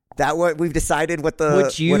 That what we've decided what the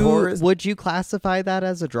Would what horror is? would you classify that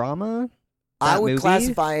as a drama? I that would movie?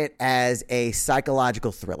 classify it as a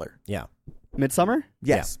psychological thriller. Yeah. Midsommar?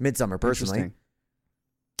 Yes, Midsommar personally. Interesting.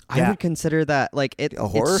 I Yeah. would consider that like A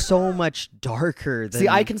horror? It's so much darker than. See,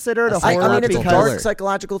 I consider it a I horror mean, it's a because dark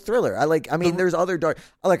psychological thriller. There's other dark.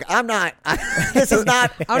 Like, I'm not. This is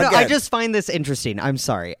not. Oh no! I again, just find this interesting. I'm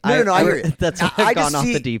sorry. No, I hear you. That's why I I've just gone off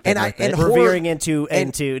see- the deep and end I- with and it. horror- We're veering into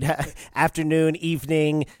and- afternoon,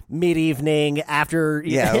 evening, mid-evening, after.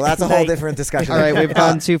 Yeah, well, that's a whole night. different discussion. All right, we've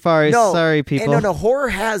gone too far. No, Sorry, people. And no, horror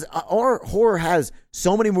has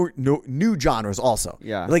so many more new genres. Also,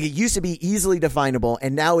 Yeah. like it used to be easily definable,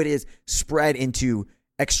 and now it is spread into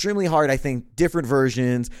extremely hard. I think different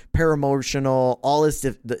versions, paraemotional, all this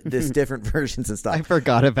different versions and stuff. I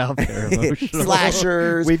forgot about paraemotional.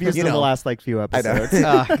 Slashers. We've used you them in know. the last like few episodes. Good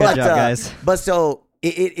job, guys. But so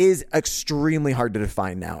it is extremely hard to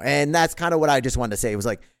define now. And that's kind of what I just wanted to say. It was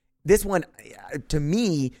like, this one, to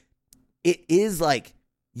me, it is like,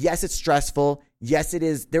 yes, it's stressful. Yes, it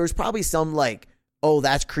is. There was probably some like, oh,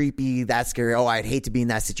 that's creepy. That's scary. Oh, I'd hate to be in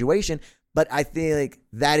that situation. But I feel like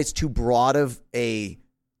that is too broad of a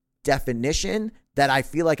definition that I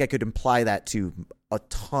feel like I could imply that to a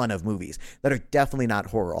ton of movies that are definitely not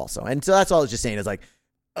horror also. And so that's all I was just saying is like,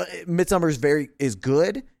 Midsommar is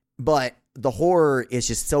good, but the horror is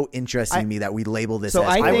just so interesting to me that we label this So as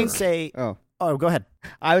I horror. I think- would say. Oh, Go ahead.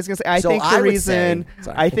 I was gonna say, I So think I the would reason say-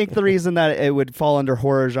 sorry. I think the reason that it would fall under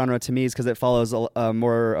horror genre to me is because it follows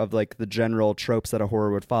more of like the general tropes that a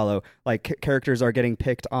horror would follow. Like characters are getting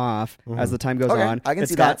picked off as the time goes Okay, on. I can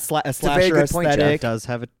It's see got that. a It's a very slasher good point, Jeff. aesthetic. It does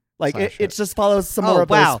have a Like it slasher. just follows some more Oh of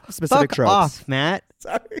wow! those specific Fuck tropes. off, Matt.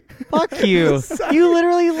 Sorry. Fuck you. You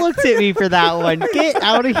literally looked at me for that one. Get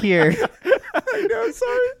out of here. I know,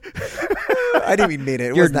 sorry. I didn't even mean it.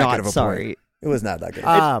 It You're was not good not of a sorry. point. It was not that good.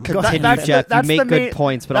 Go ahead. Continue, Jeff. You make the good main-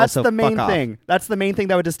 points, but that's also the main fuck off. thing. That's the main thing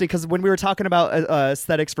that would distinct. Because when we were talking about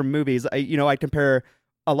aesthetics from movies, I'd compare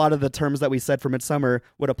a lot of the terms that we said for Midsommar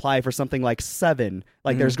would apply for something like Seven.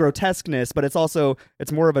 Like there's grotesqueness, but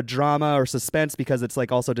it's more of a drama or suspense because it's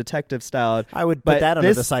like also detective styled. I would But put that under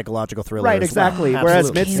this- the psychological thriller. Right, as well. exactly. Whereas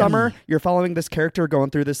Absolutely. Midsommar, you're following this character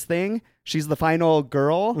going through this thing. She's the final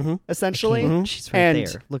girl, essentially. She's right And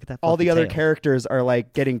there. Look at that. all the fluffy other tail. characters are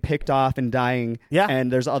like getting picked off and dying. Yeah.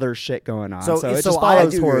 And there's other shit going on. So- So, it so just I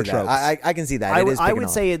follows do agree horror with that. tropes. I can see that. I It would, is I picking would up.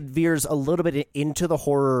 say it veers a little bit into the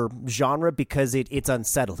horror genre because it's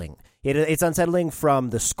unsettling. It's unsettling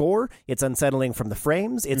from the score. It's unsettling from the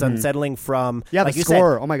frames. It's unsettling from Yeah, like the you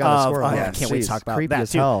score. Said, Oh my God, the score. I Yeah, can't wait to jeez. talk about Creepy that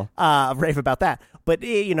as too. hell. Rave about that. But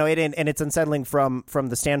and it's unsettling from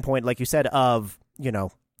the standpoint, like you said, of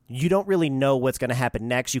you don't really know what's going to happen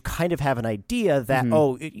next. You kind of have an idea that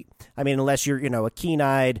unless you're a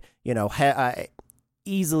keen-eyed,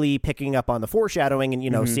 easily picking up on the foreshadowing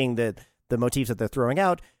and seeing the motifs that they're throwing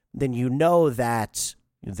out, then you know that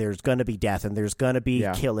there's going to be death and there's going to be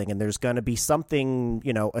killing and there's going to be something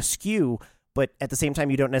askew. But at the same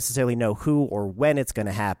time, you don't necessarily know who or when it's going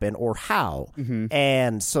to happen or how.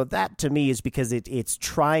 And so that to me is because it's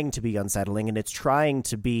trying to be unsettling and it's trying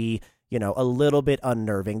to be a little bit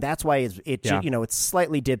unnerving. That's why it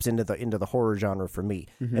slightly dips into the horror genre for me.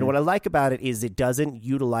 And what I like about it is it doesn't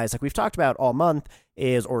utilize, like we've talked about all month,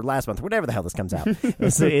 or last month, whatever the hell this comes out,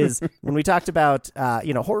 is when we talked about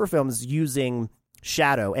horror films using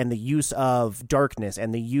shadow and the use of darkness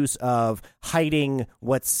and the use of hiding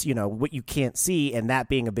what you can't see, and that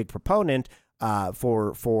being a big proponent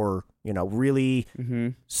for really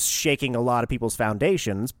shaking a lot of people's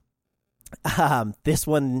foundations. This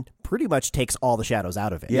one pretty much takes all the shadows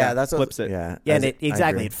out of it. Yeah, that's what flips it. Yeah, And I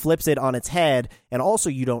agree. it flips it on its head, and also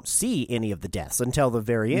you don't see any of the deaths until the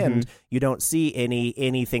very end. You don't see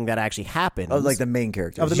anything that actually happens. Of like the main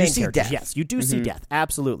characters. Of the You main see characters. death. Yes, you do see death.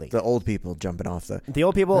 Absolutely. The old people jumping off The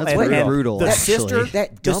old people That's and, pretty and brutal, the actually. sister,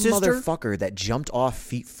 that the dumb sister, motherfucker that jumped off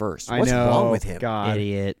feet first. I What's know. wrong with him? God.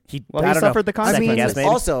 Idiot. he Well, he I don't know, suffered the second consequences. guess, maybe.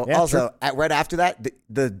 Also, Yeah, true. right after that,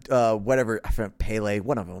 the whatever Pele,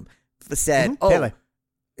 one of them said, Pele.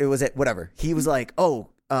 it was it whatever. He was like,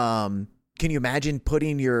 can you imagine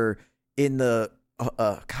putting your in the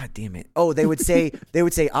God damn it. Oh, they would say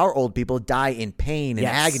our old people die in pain and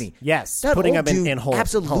Yes. agony. Yes, That putting old them dude in holes.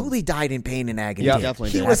 absolutely died in pain and agony. Yeah,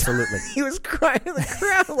 definitely He did. was Absolutely. he was crying in the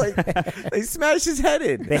crowd like they smashed his head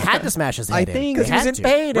in. They had to smash his head I in. think- They because he was had in to.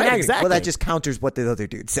 pain and Right, agony. exactly. Well, that just counters what the other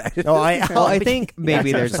dude said. Oh, I think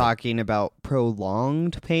maybe they're talking about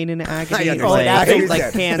prolonged pain and agony. understand. Like, I like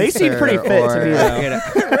understand. cancer. They seem pretty fit to or, me, though.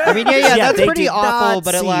 I mean, yeah, Yeah, that's they pretty did awful, not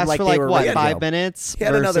but it seem lasts like for they like were what, ready to 5 go. minutes? He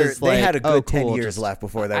had another. versus, They had a like, good 10 cool, years just- left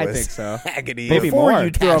before that I was think so. agony. Maybe Before more.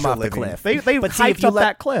 you throw them Casual off the living. cliff. They But see, if hyped you up let-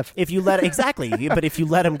 that cliff. If you let exactly, but if you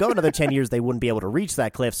let them go another 10 years, they wouldn't be able to reach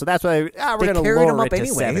that cliff. So that's why we're They going to carried lower him up it to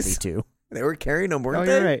anyways. 72. They were carrying him, weren't Oh,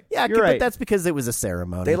 they? you're right. Yeah, You're but right. that's because it was a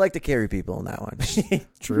ceremony. They like to carry people in that one.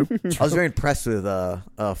 True. I was very impressed with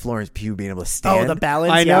Florence Pugh being able to Oh, stand. the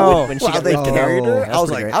balance. I Yeah, know. when she While got they lifted carried up. her, That's I was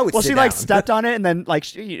pretty like, great. I would Well, sit she down. like stepped on it, and then like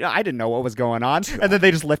I didn't know what was going on, and then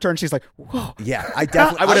they just lift her, and she's like, "Whoa!" Yeah, I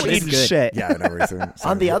definitely. I would have was- eaten good. shit. Yeah, I know. We're sorry.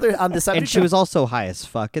 on the subject. And she was also high as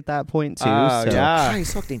fuck at that point too. Oh, so. yeah. I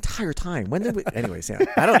sucked the entire time. When did we? Anyways, yeah.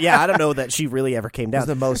 I don't know that she really ever came down. It was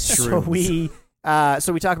the most So shrooms.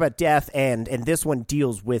 we talk about death, and this one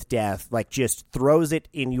deals with death, like just throws it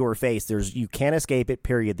in your face. You can't escape it.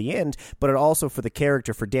 Period. The end. But it also, for the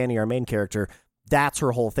character, for Danny, our main character, that's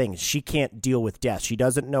her whole thing. She can't deal with death. She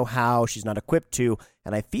doesn't know how. She's not equipped to.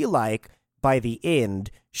 And I feel like by the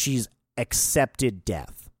end, she's accepted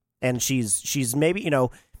death. And she's maybe,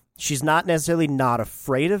 she's not necessarily not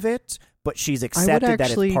afraid of it, but she's accepted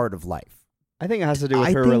that it's part of life. I think it has to do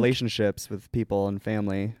with her relationships with people and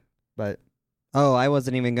family. But I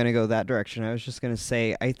wasn't even going to go that direction. I was just going to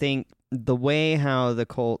say, I think the way how the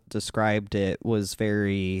cult described it was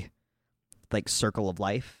very like circle of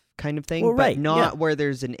life kind of thing, but not where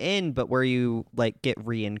there's an end, but where you like get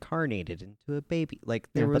reincarnated into a baby. Like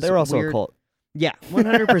there was, but they're also a cult. Yeah,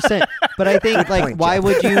 100%. But I think like, why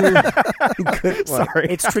would you? Sorry,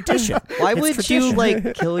 it's tradition. Why would you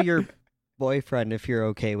like kill your boyfriend if you're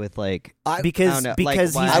okay with like? Because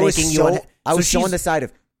he's I was making so you. I was so on the side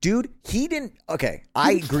of. Dude, he didn't. Okay,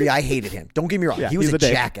 I agree. I hated him. Don't get me wrong. Yeah, he was a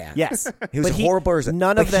dick. jackass. Yes, he was a horrible person.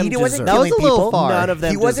 None of them wasn't deserve. That was killing a little people. far. None of them.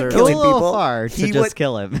 He wasn't deserve. killing a little people. far to just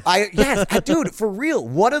kill him. Yes, dude, for real.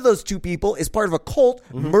 One of those two people is part of a cult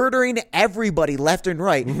murdering everybody left and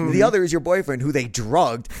right. The other is your boyfriend, who they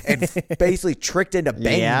drugged and basically tricked into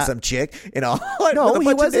banging some chick. No,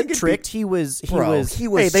 he wasn't tricked. He was.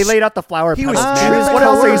 Hey, they laid out the flower He petals. was man. What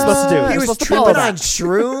else are you supposed to do? He You're was supposed to follow tripping that. on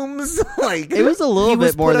shrooms. Like It was a little He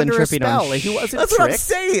was bit more put than under a tripping on. spell. He wasn't that's what I'm tricked.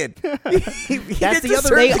 saying. He That's didn't the other-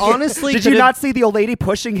 deserve They to get- honestly Did you could've- not see the old lady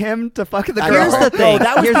pushing him to fuck the girl? Here's the thing.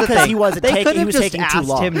 that was Here's the because thing. he wasn't They taking- could he have was just taking too asked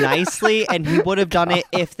long. him nicely, and he would have done it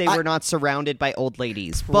if they were not surrounded by old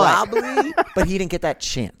ladies. But Probably, but he didn't get that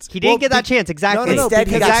chance. he didn't get that chance. Exactly. No, Instead,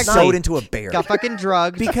 he got exactly. sewed into a bear. Got fucking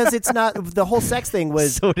drugged. Because it's not the whole sex thing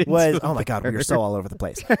was So did oh my god, we were so all over the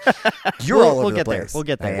place. You're all over we'll the get there. place. We'll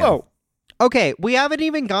get there. I am. Whoa. Okay, we haven't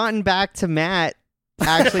even gotten back to Matt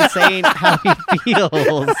actually saying how he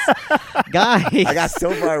feels. Guys, I got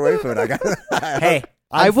so far away from it. Hey,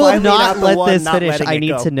 I I'm will finally not the let one this not finish. letting I it need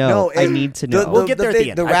go. to know. I need to know. We'll get there at the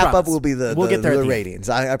end. The I wrap up promise. will be the We'll get there at the end. ratings.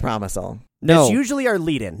 I promise all. no. It's usually our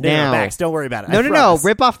lead-in. No, Now. Max, don't worry about it. No, I no, no. promise.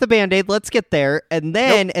 Rip off the Band-Aid. Let's get there. And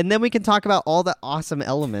then we can talk about all the awesome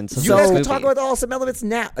elements of You this guys can movie. talk about the awesome elements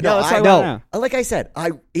now. Yeah, No, let's talk I about it know. now. Like I said,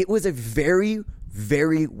 it was a very,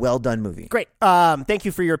 very well done movie. Great. Thank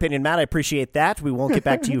you for your opinion, Matt. I appreciate that. We won't get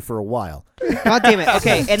back to you for a while. God damn it.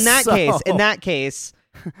 Okay, in that So- case,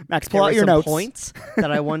 Max, there pull were out your some notes. points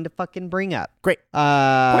that I wanted to fucking bring up. Great.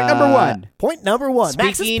 Point number one. Point number one.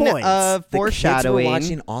 Max's Speaking points. of The foreshadowing, kids were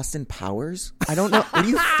watching Austin Powers. I don't know. What are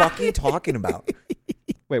you fucking talking about?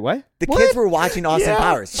 Wait, what? The kids were watching Austin Yeah.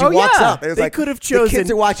 Powers. She Oh, walks yeah. up. It was They like, could have the kids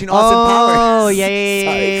chosen- are watching Austin Oh, Powers. yeah, yeah,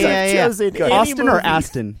 Sorry, yeah, could yeah, have yeah. chosen any Austin or movie.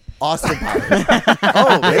 Aston? Austin Powers.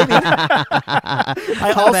 Oh, maybe.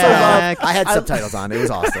 I also love. I had subtitles on. It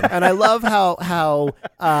was awesome. And I love how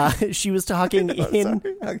she was talking in.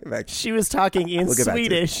 I'll get back. She was talking in We'll get back to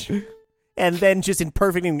it. Swedish, and then just in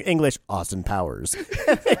perfect English, Austin Powers.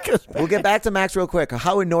 We'll get back to Max real quick.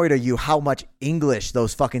 How annoyed are you how much English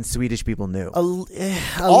those fucking Swedish people knew? A All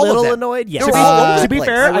of little them. annoyed. Yes. They're all over To the be place.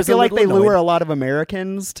 fair, I was a feel like they little lure annoyed. a lot of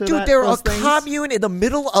Americans to Dude, they're a those things. commune in the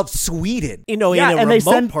middle of Sweden. You know, Yeah, in a and they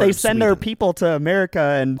remote send part they of send their Sweden. people to America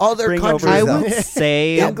and Other bring countries, over. I though. would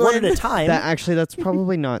say Yeah, one at a time. that actually that's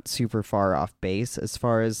probably not super far off base as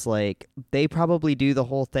far as like they probably do the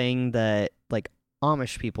whole thing that like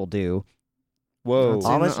Amish people do. Whoa,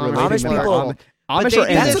 Amish people- But Amish they are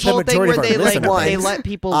do That's this the whole thing majority where of our they like listeners. they let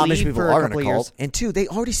people Amish leave people for a are in couple a of years. cult. And two, they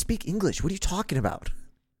already speak English. What are you talking about?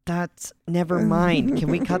 That's never mind. Can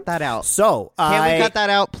we cut that out? So Can we cut that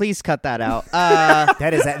out? Please cut that out.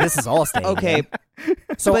 This is all staying. Okay. in.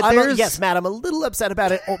 So But I'm there's- Matt, I'm a little upset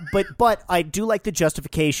about it, but I do like the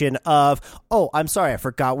justification of, oh, I'm sorry, I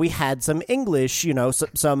forgot we had some English,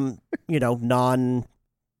 some non-commune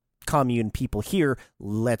people here.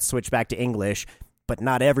 Let's switch back to English, but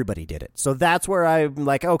not everybody did it. So that's where I'm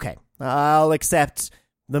like, okay, I'll accept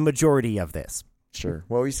the majority of this. Sure.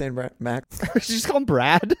 What were you saying, Max? She's called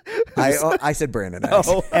Brad. I said Brandon.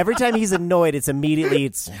 Actually. Every time he's annoyed, it's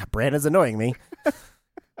Brandon's annoying me.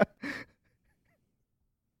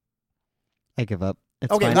 I give up.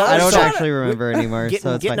 It's Okay, fine. no, I don't so- actually remember anymore.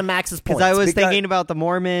 so it's Getting to fine. Max's point. Because I was Because- thinking about the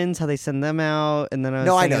Mormons, how they send them out, and then I was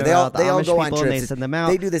No, I thinking know. They all- about they the all Amish go on people, and they trips. send them out.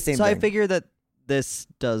 They do the same so I thing. figure that this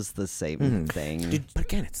does the same thing. But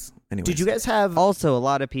again, it's anyways. Did you guys have Also, a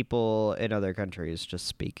lot of people in other countries just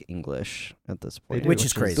speak English at this point, Which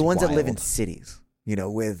is crazy. the ones that live in wild. cities?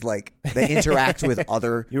 With like they interact with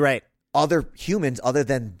other You're right. other humans other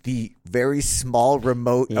than the very small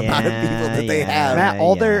remote amount of people that they have. Matt,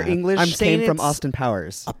 all their English I'm saying came from it's- Austin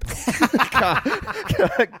Powers. I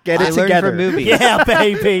Get it learned together. from movies. Yeah,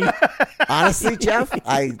 baby. Honestly, Jeff,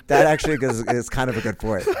 that actually is kind of a good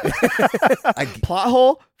point. Plot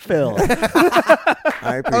hole filled. I appreciate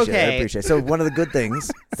it. I Okay. appreciate it. So one of the good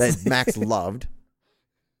things that Max loved.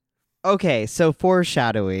 Okay, so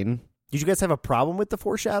foreshadowing. Did you guys have a problem with the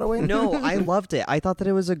foreshadowing? No, I loved it. I thought that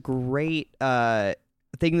it was a great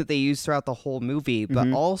thing that they used throughout the whole movie,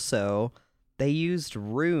 but also they used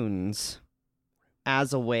runes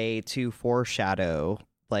as a way to foreshadow,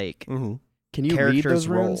 like, Mm-hmm. Can you read characters' those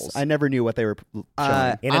runes? roles. I never knew what they were showing.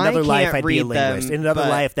 In I another life, can't I'd be a read them, linguist. In another but-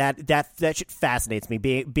 life, that shit fascinates me.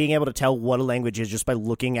 Being able to tell what a language is just by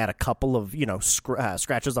looking at a couple of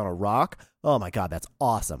scratches on a rock. Oh my god, that's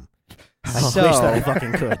awesome. I wish that I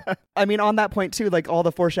fucking could. I mean, on that point too, like all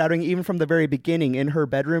the foreshadowing, even from the very beginning, in her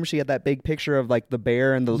bedroom, she had that big picture of like the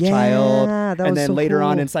bear and the child, that and was then so later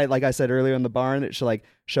on cool. inside, like I said earlier in the barn, it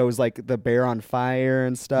shows like the bear on fire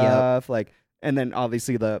and stuff, like. And then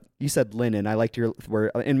obviously you said linen. I liked your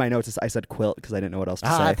word in my notes. I said quilt because I didn't know what else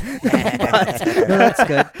to say. No, that's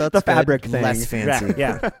good. That's The fabric thing, Less fancy.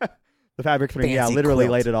 Yeah. the fabric thing, Fancy literally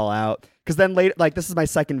quilt. laid it all out. Because then later, like this is my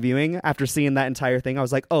second viewing after seeing that entire thing. I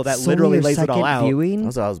was like, oh, that So literally your lays it all second out. Viewing?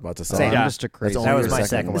 That's what I was about to say. Same. I'm just a crazy. That's That only was your my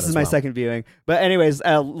second one. This as is my well. second viewing. But anyways,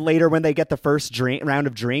 later when they get the first round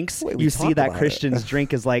of drinks, Wait, we you see talked that about Christian's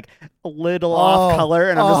drink is like a little off color,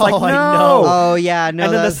 and I'm just Oh, like, no. I know. Oh yeah, no. and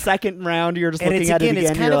then the that's- second round, you're just And looking it's at again, it again. it's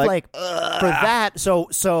and kind you're of like, for that. So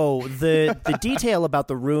the detail about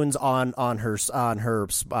the runes on her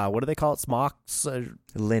what do they call it? Smocks.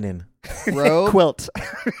 Linen. robe. quilt.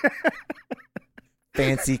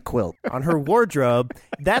 Fancy quilt. On her wardrobe,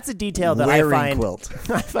 that's a detail that Wearing I find quilt.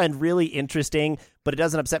 I find really interesting, but it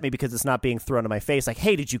doesn't upset me because it's not being thrown in my face. Like,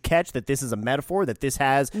 hey, did you catch that this is a metaphor, that this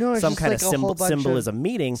has No, it's some just kind like of a whole bunch of symbolism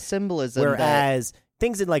meaning? Symbolism. that- Whereas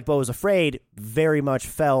things in like Bo is Afraid very much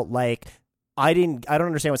felt like I don't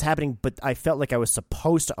understand what's happening, but I felt like I was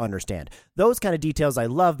supposed to understand. Those kind of details I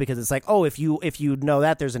love because it's like, oh, if you know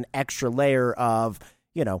that, there's an extra layer of,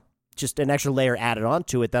 just an extra layer added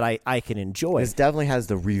onto it that I can enjoy. This definitely has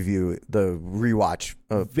the rewatch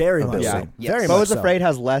of Very much ability. so. Yes. Very Bo much was so. Afraid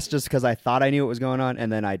has less just because I thought I knew what was going on,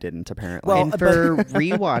 and then I didn't, apparently. Well, and for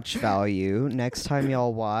rewatch value, next time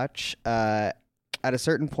y'all watch, at a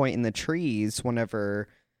certain point in the trees, whenever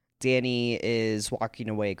Danny is walking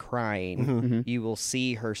away crying, Mhm. you will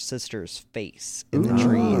see her sister's face in the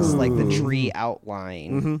trees. Like the tree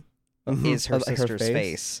outline is her Of her sister's face?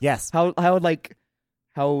 face. Yes. how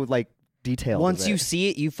detailed. Once is you it? see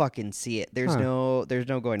it, you fucking see it. There's Huh. there's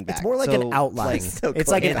no going back. It's more like So, an outline. like, So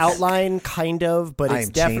It's like an close. outline, kind of, but I it's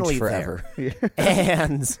am definitely changed forever. there.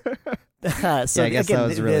 And so Yeah, I guess again, that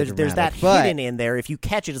was really there's that dramatic, but- hidden in there. If you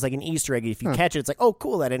catch it, it's like an Easter egg. If you catch it, it's like, oh,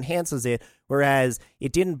 cool, that enhances it. Whereas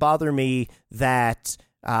it didn't bother me that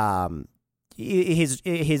his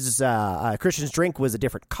Christian's drink was a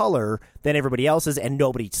different color than everybody else's, and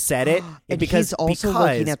nobody said it. And because he's also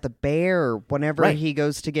looking at the bear whenever Right. he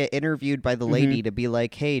goes to get interviewed by the lady to be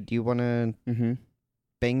like, "Hey, do you want to Mhm.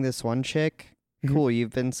 bang this one chick? Mhm. Cool,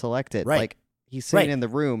 you've been selected." Right. Like he's sitting Right. in the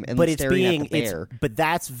room and but it's staring being at the bear. but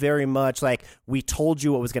that's very much like we told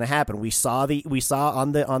you what was going to happen. We saw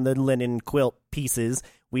on the linen quilt pieces.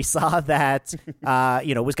 We saw that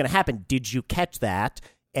was going to happen. Did you catch that?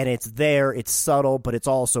 And it's there. It's subtle, but it's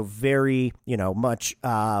also very much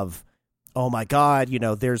of, oh my God,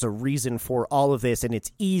 there's a reason for all of this, and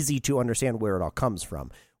it's easy to understand where it all comes from.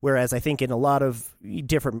 Whereas I think in a lot of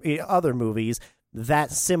different other movies,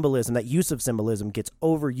 that symbolism, that use of symbolism gets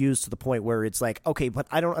overused to the point where it's like, okay, but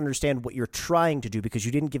I don't understand what you're trying to do because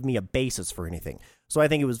you didn't give me a basis for anything. So I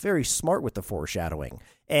think it was very smart with the foreshadowing.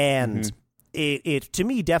 And it to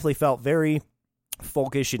me definitely felt very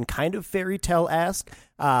folkish and kind of fairy tale-esque.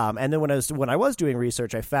 And then when I was doing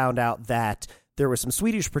research, I found out that there were some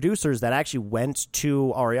Swedish producers that actually went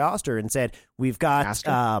to Ari Aster and said, we've got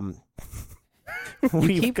Aster?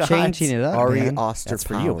 we've Keep got changing it up, Ari man. Oster That's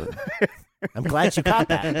for you. powered. I'm glad you caught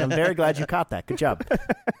that. I'm very glad you caught that. Good job. But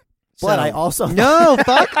So- I also No,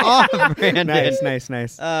 fuck off, Brandon.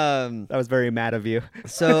 Nice. Um, That was very mad of you.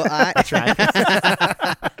 so I I So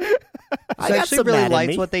I got actually some really mad in liked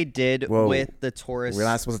me. what they did Whoa. with the Taurus. We're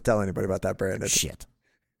not supposed to tell anybody about that, Brandon. Shit.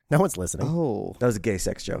 No one's listening. Oh, That was a gay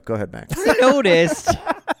sex joke. Go ahead, Max. I noticed.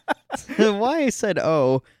 Why I said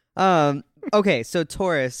okay, so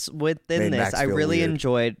Taurus, within Made this, Max I feel really weird.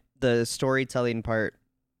 enjoyed the storytelling part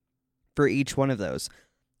for each one of those.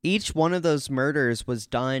 Each one of those murders was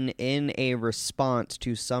done in a response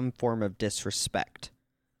to some form of disrespect.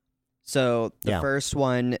 So the Yeah. first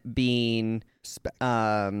one being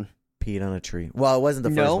Peed on a tree. Well, it wasn't the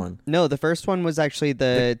first one. No, the first one was actually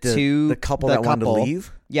the couple that wanted to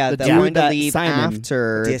leave. Yeah, The that dude wanted to that leave Simon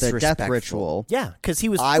after the death disrespectful. ritual. Yeah, because he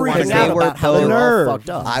was I wanted freaking to out go- about how they were all Nerve. fucked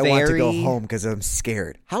up. I want to go Very- home because I'm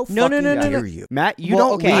scared. How No, fucking no, dare you? Matt, you Well,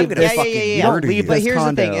 don't okay, leave I'm this gonna fucking you murder don't leave you. But this here's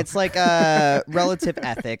condo. the thing: it's like relative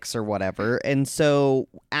ethics or whatever. And so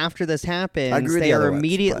after this I happens, agree with they the are other ones,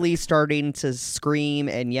 immediately starting to scream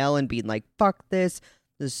and yell and being like, "Fuck this!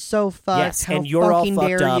 This is so fucked! Yes, How and you're all fucking fucked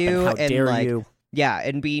dare up, you!" and how dare like, you? Yeah,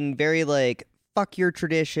 and being very like, "Fuck your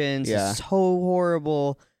traditions! Yeah. It's so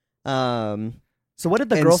horrible." So what did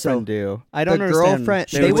the And girlfriend so do? I The don't understand. girlfriend,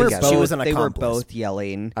 She they was were together. She both. was an They were accomplice. both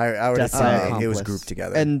yelling. I would Definitely say it was accomplice. grouped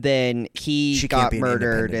together. And then he She can't got be an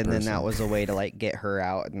murdered, independent and then person. that was a way to like get her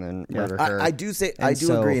out and then Yeah. murder her. I do say I And do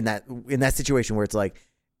so- agree in that situation where it's like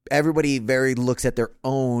everybody very looks at their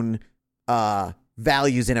own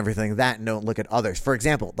values and everything that and don't look at others. For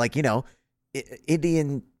example, like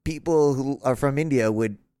Indian people who are from India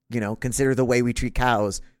would consider the way we treat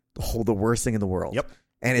cows the worst thing in the world. Yep.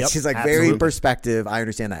 And it's Yep, just like absolutely. very perspective. I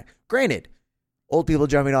understand that. Granted, old people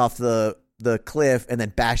jumping off the cliff and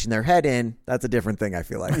then bashing their head in, that's a different thing, I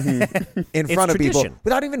feel like. In It's front of people tradition.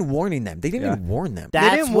 without even warning them. They didn't Yeah. even warn them. they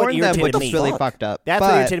That's didn't what warn them, irritated which me. is really Fuck. fucked up. That's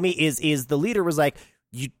but, what irritated me is the leader was like,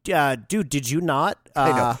 "You, dude, did you not?"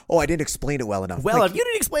 I know. Oh, I didn't explain it well enough. Well, Like, you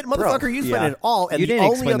didn't explain it, motherfucker. You explained yeah. it all, and You the didn't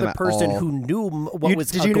only explain them other at person all. who knew what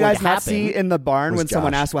was did you going guys to not happen. see in the barn was when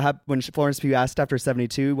someone Josh. asked what happened when Florence Pugh asked after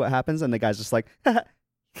 72 what happens, and the guy's just like,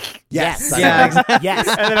 Yes. Yeah. Yes.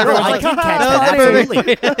 And then No, everyone's I like, did catch "Ha, that. ha,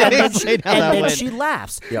 Absolutely. perfect. And then, Explain how that and then went. she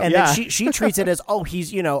laughs. Yep. And Yeah. then she treats it as, oh,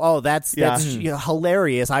 he's, that's Yeah.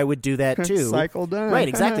 hilarious. I would do that too. cycle done. Right,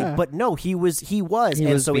 exactly. But no, he was. He And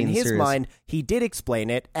was so in being his serious. mind, he did explain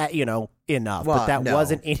it at, enough. Well, but that no.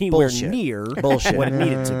 wasn't anywhere Bullshit. near Bullshit. what it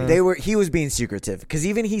needed to be. He was being secretive because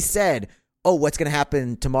even he said, "Oh, what's going to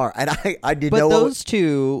happen tomorrow?" And I didn't But know. those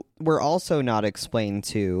two were also not explained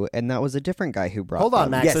to, and that was a different guy who brought Hold on,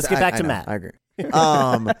 them. Max. Let's get back to know. Matt. I agree.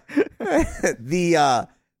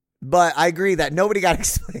 But I agree that nobody got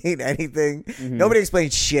explained anything. Mm-hmm. Nobody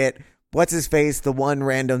explained shit. What's his face? The one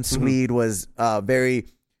random Swede was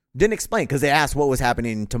didn't explain because they asked what was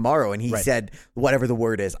happening tomorrow, and he Right. said whatever the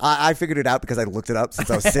word is. I figured it out because I looked it up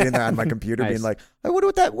since I was sitting there on my computer Nice. being like, I wonder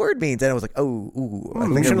what that word means, and I was like, I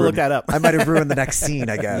think I should've looked that up. I might have ruined the next scene,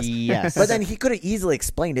 I guess. Yes. But then he could have easily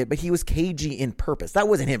explained it, but he was cagey in purpose. That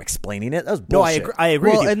wasn't him explaining it. That was No, bullshit. I agree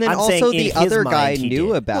well, with you. and then I'm also saying in the his other mind, guy he knew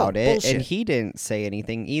did. about No, it, bullshit. and he didn't say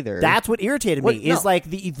anything either. That's what irritated What? me. Is No. like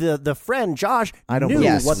the friend Josh I don't knew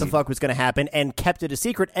believe what the you. fuck was going to happen and kept it a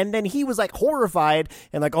secret, and then he was like horrified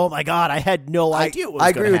and like, oh my god, I had no idea. What was I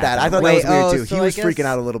agree gonna with that. I happen. thought Wait, that was weird oh, too. so He I was guess- freaking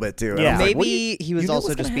out a little bit too. And I Yeah. was like, what do Maybe you- he was you knew also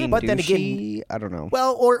what's just gonna being happen? But then again- douchey. I don't know.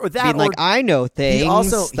 Well, or that, being like, or I know things. He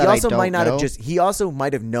also that I don't might not know. have just. He also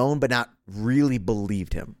might have known, but not really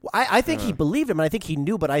believed him. I think he believed him, and I think he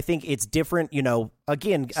knew, but I think it's different.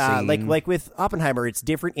 Again, like with Oppenheimer, it's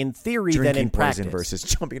different in theory than in Drinking practice. poison versus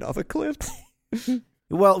jumping off a cliff.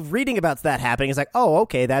 Well, reading about that happening is like, oh,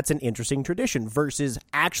 okay, that's an interesting tradition. Versus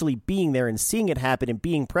actually being there and seeing it happen and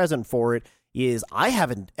being present for it is, I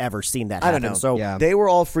haven't ever seen that I happen. don't know. So Yeah. They were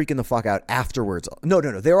all freaking the fuck out afterwards. No.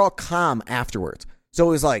 They were all calm afterwards. So it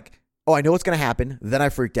was like, oh, I know what's gonna happen. Then I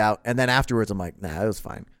freaked out, and then afterwards, I'm like, nah, it was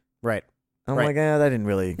fine. right. I'm Right. like, that didn't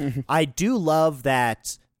really. I do love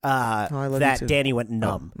that I love you that too. Danny went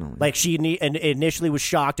numb. no. Like she initially was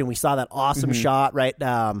shocked, and we saw that awesome shot, right?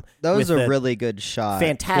 That with was a the- really good shot.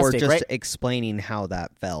 Fantastic, for just right? explaining how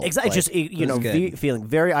that felt. exactly. Like, Just it was good. feeling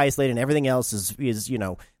very isolated, and everything else is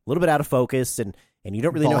a little bit out of focus, and you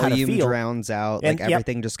don't really know how to Volume feel. drowns out. And- Like yep.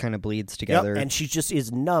 everything just kind of bleeds Yep, together. and she just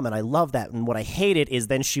is numb, and I love that. And what I hated is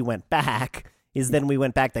then she went back.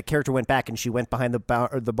 That character went back, and she went behind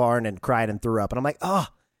the barn and cried and threw up. And I'm like, oh,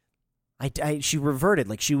 she reverted.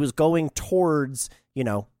 Like she was going towards,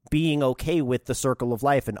 being okay with the circle of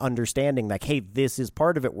life and understanding like, hey, this is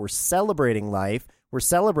part of it. We're celebrating life. We're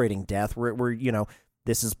celebrating death. We're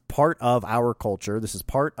this is part of our culture. This is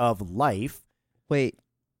part of life. Wait,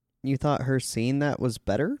 you thought her seeing that was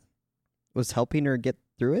better? Was helping her get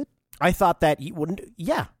through it? I thought that you wouldn't.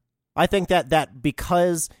 Yeah. I think that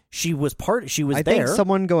because she was I there. think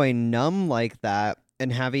someone going numb like that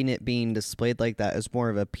and having it being displayed like that is more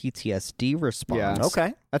of a PTSD response. Yeah.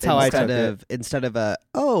 Okay. That's how I instead took of it. instead of a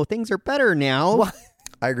things are better now. Well,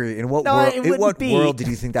 I agree. In what No, world? it In wouldn't what be world did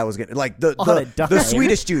you think that was going? Like the on a dime.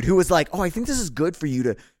 Swedish dude who was like, "Oh, I think this is good for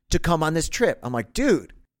you to come on this trip." I'm like,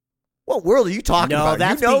 dude, What world are you talking No, about?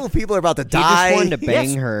 that's You know people are about to He die. just wanted to bang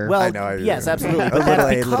Yes. her. Well, I know, yes, absolutely. A But little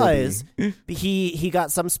that's A, little because B. he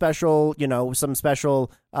got some special, some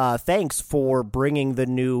special thanks for bringing the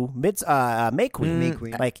new May Queen. May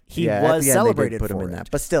Queen. Like he Yeah, at was the end, they did celebrated put him for in it.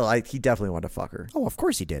 that. But still, he definitely wanted to fuck her. Oh, of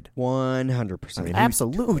course he did. 100%. I mean,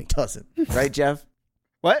 Absolutely. Who doesn't? Right, Jeff?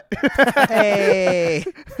 What? Hey.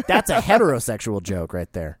 That's a heterosexual joke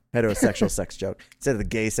right there. Heterosexual sex joke. Instead of the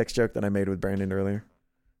gay sex joke that I made with Brandon earlier.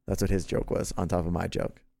 That's what his joke was on top of my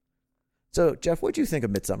joke. So, Jeff, what do you think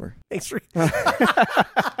of Midsommar? Thanks for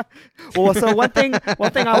Well, so one thing I hold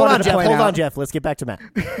wanted on, to Jeff. point Hold out. on, Jeff. Let's get back to Matt.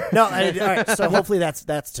 No, all right. So hopefully that's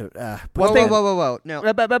to. One Whoa, thing- whoa, whoa, whoa, whoa. No.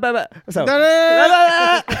 So, No,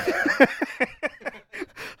 no,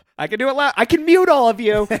 I can do it loud. I can mute all of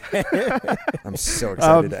you. I'm so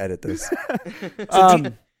excited to edit this.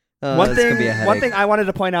 One this could be a one headache. thing I wanted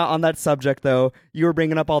to point out on that subject, though, you were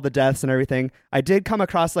bringing up all the deaths and everything. I did come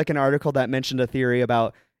across like an article that mentioned a theory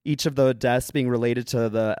about each of the deaths being related to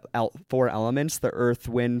the four elements: the earth,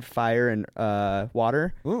 wind, fire, and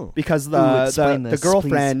water. Ooh. Because explain the this,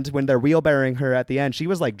 girlfriend, when they're wheelbarrowing her at the end, she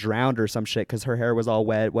was like drowned or some shit because her hair was all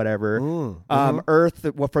wet, whatever. Earth,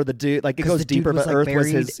 for the dude, like it 'Cause goes the dude deeper, was, but like, Earth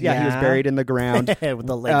was buried- his. Yeah, he was yeah. buried in the ground. With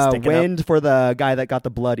the legs sticking Wind for the guy that got the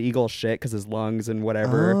blood eagle shit because his lungs and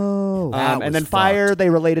whatever. Oh. That And then was fire, fucked. they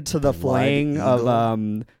related to the Blood flaying of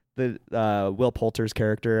eagle? the Will Poulter's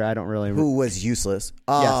character. I don't really. Who was useless.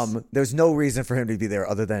 Yes. There's no reason for him to be there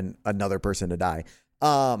other than another person to die. So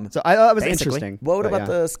I thought it was Basically. interesting. What but about yeah.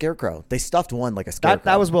 the scarecrow? They stuffed one like a scarecrow.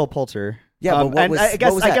 That was Will Poulter. Yeah, but what and was- I guess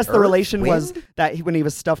what was that, the Earth? relation was Wind? that when he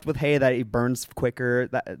was stuffed with hay, that he burns quicker.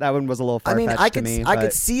 That one was a little I far mean, fetched I to could me. I but-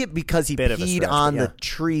 could see it because he Bit of a peed stretch, on but yeah. the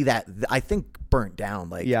tree that I think burnt down.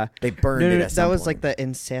 Like Yeah. they burned No, it. no, At that some was point. like the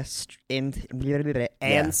incest.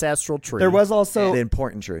 ancestral tree. There was also the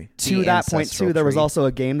important tree. to the that point ancestral too. There was tree. also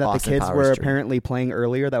a game that Austin the kids Powers were tree. apparently playing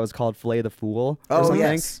earlier that was called Flay the Fool or Oh, something,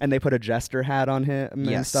 yes. and they put a jester hat on him and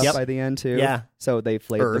Yes. stuff Yep. by the end too. Yeah. So they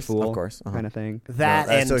flayed Earth, the fool, of course. Uh-huh. kind of thing. that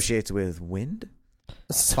No, and associates with wind.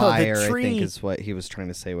 so Fire, the tree, I think, is what he was trying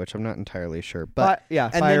to say, which I'm not entirely sure. But Yeah,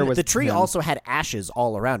 and fire then was the tree him. also had ashes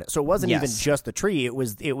all around it, so it wasn't even Yes. just the tree. It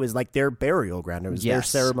was like their burial ground. It was their Yes.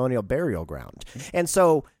 ceremonial burial ground. And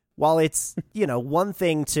so while it's one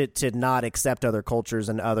thing to not accept other cultures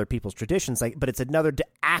and other people's traditions, but it's another to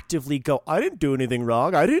actively go, I didn't do anything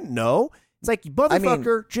wrong. I didn't know. It's like,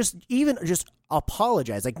 motherfucker, just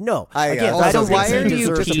apologize. Like, no. Again, also, I don't why think are you you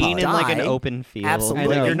deserve to peeing in like an die. open field?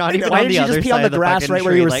 Absolutely. Like, you're not even Why on didn't the you just other pee on side the of the grass fucking right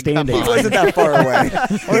where you tree. were Like, standing? come He on. wasn't that far away.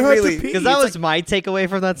 He really Because that was my takeaway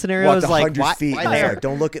from that scenario. walked was like, 100 why, feet. why and was there? like,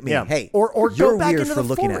 don't look at me. Yeah. Hey, Or go you're back weird into for the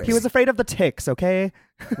looking at forest. me. He was afraid of the ticks. Okay.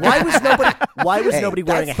 Why was nobody? Why was Hey, nobody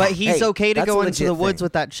wearing a that's- hat? But he's Hey, okay to that's a go into legit the woods thing.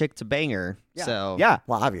 with that chick to bang her. So Yeah.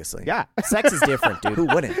 Well, obviously. Yeah. Sex is different, dude. Who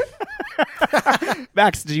wouldn't?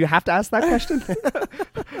 Max, did you have to ask that question?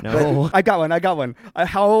 no. I got one.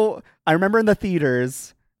 I remember in the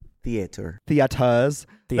theaters, Theater. theaters,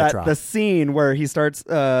 Theatra. that the scene where he starts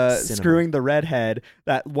screwing the redhead,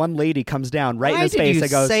 that one lady comes down right in Why his did face you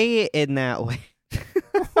and goes, say it in that way?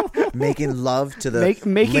 Making love to the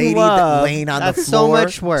Making lady love. laying on That's the so floor,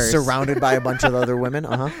 much worse. surrounded by a bunch of other women.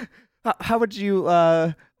 how would you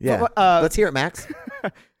Yeah. Let's hear it, Max.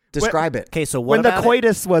 Describe it. Okay, so what when the about it?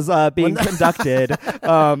 coitus was being conducted,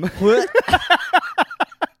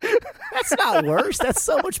 That's not worse. That's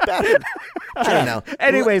so much better. I don't know.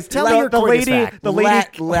 anyways, Tell me your the coitus lady fact. the lady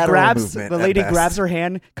Lateral grabs movement the at lady best. grabs her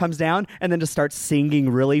hand, comes down, and then just starts singing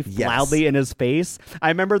really Yes. loudly in his face. I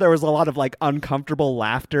remember there was a lot of like uncomfortable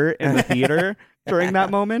laughter in the theater during that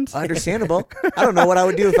moment. Understandable. I don't know what I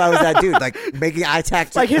would do if I was that dude. Like making eye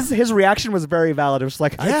contact. Like his reaction was very valid. It was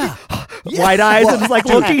like Yeah. wide eyes and just like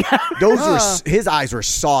looking at Those were his eyes were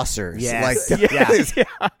saucers. Yes. Like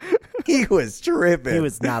Yeah. he was tripping. He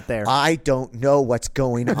was not there. I don't know what's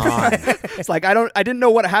going on. It's like I didn't know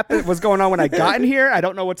what happened was going on when I got in here. I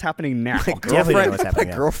don't know what's happening now. Definitely know what's My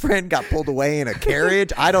happening. girlfriend got pulled away in a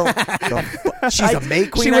carriage. I don't. She's a May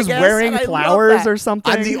queen. She was I guess, wearing and I love flowers that. or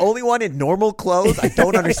something. I'm the only one in normal clothes. I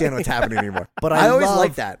don't understand what's happening anymore. But I always love,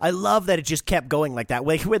 like that. I love that it just kept going like that.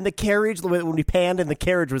 Like when the carriage, when we panned and the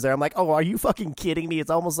carriage was there, I'm like, oh, are you fucking kidding me? It's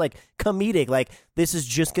almost like comedic. Like this is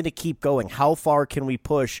just going to keep going. How far can we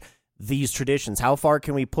push these traditions? How far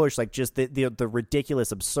can we push like just the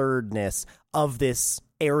ridiculous absurdness of this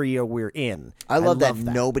area we're in? I love that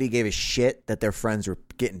nobody gave a shit that their friends were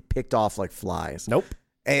getting picked off like flies. Nope.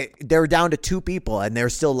 they were down to 2 people, and they're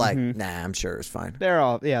still like, nah, I'm sure it's fine. They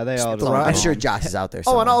all just I'm sure Josh is out there.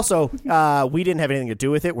 Oh, and somewhere. also, we didn't have anything to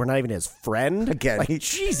do with it. We're not even his friend. Again, like,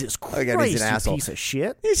 Jesus Christ, he's an you asshole. piece of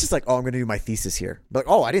shit. He's just like, oh, I'm going to do my thesis here. But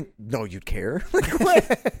I didn't know you'd care. Like,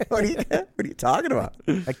 what are you talking about?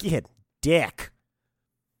 Like, you had dick.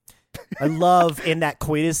 I love in that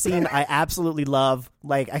coitus scene. I absolutely love.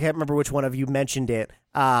 Like, I can't remember which one of you mentioned it.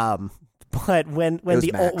 But when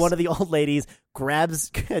one of the old ladies grabs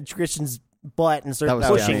Christian's butt and starts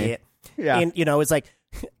pushing it, and it's like,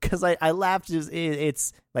 because I laughed.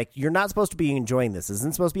 It's like, you're not supposed to be enjoying this. This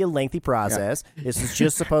isn't supposed to be a lengthy process. This is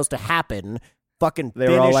just supposed to happen. Fucking. They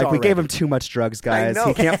were all like, already. we gave him too much drugs, guys. I know.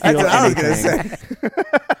 He can't feel That's what I was gonna anything.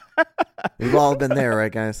 say. We've all been there,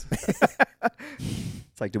 right, guys?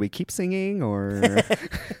 It's like, do we keep singing or?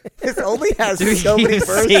 This only has so many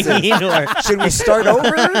verses. Should we start over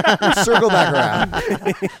or circle back around?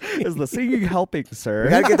 Is the singing helping, sir? We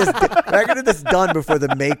gotta get this done before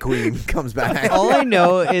the May Queen comes back. All I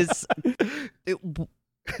know is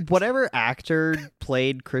whatever actor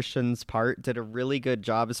played Christian's part did a really good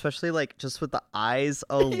job, especially like just with the eyes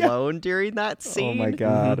alone during that scene. Oh my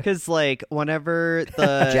god! Because like whenever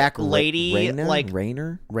the Jack lady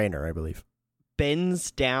Rayner, I believe,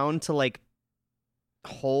 bends down to like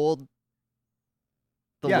hold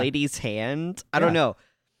the lady's hand, I don't know.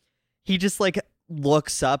 He just like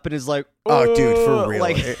looks up and is like, oh, dude, for real.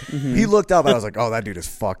 Like, he looked up and I was like, oh, that dude is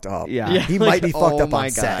fucked up. Yeah. He might be fucked up on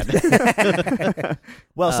set.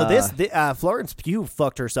 Well, so this Florence Pugh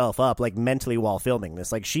fucked herself up like mentally while filming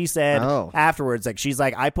this. Like, she said afterwards, like, she's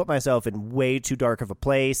like, I put myself in way too dark of a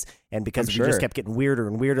place, and because we just kept getting weirder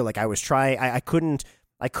and weirder. Like, I was trying, I couldn't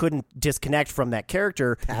disconnect from that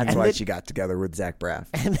character. That's why she got together with Zach Braff.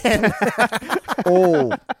 And then,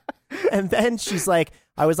 and then she's like,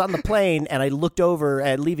 I was on the plane and I looked over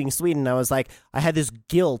at leaving Sweden. And I was like, I had this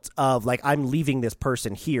guilt of like, I'm leaving this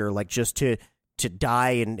person here, like, just to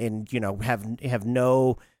die and have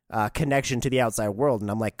no connection to the outside world. And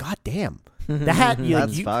I'm like, God damn,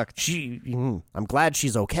 that's fucked. I'm glad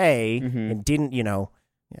she's okay and didn't,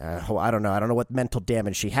 I don't know what mental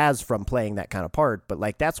damage she has from playing that kind of part, but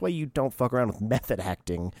like, that's why you don't fuck around with method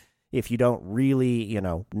acting if you don't really,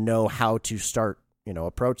 know how to start,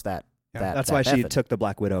 approach that. Yeah, that's why she took the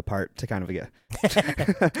Black Widow part to kind of get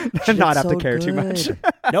not have to care too much.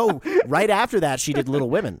 No, right after that she did Little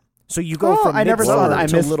Women. So you go from I never saw that. I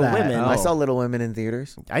to missed Little that. Women. I saw Little Women in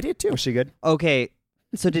theaters. I did too. Was she good? Okay,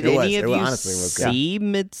 so did any of you honestly was good. see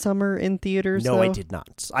Midsommar in theaters? No, though? I did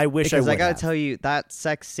not. I wish because I I would gotta have. tell you, that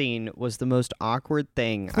sex scene was the most awkward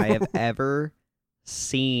thing I have ever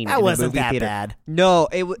seen. That in wasn't a movie that theater. bad. No,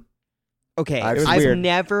 it was. Okay, It was I've weird.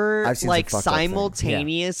 never I've seen some like fucked up things.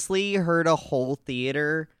 simultaneously heard a whole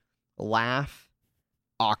theater laugh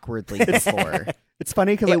awkwardly before. It's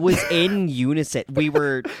funny because It was in unison. We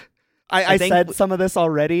were. I think said some of this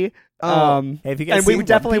already. Have you guys And we seen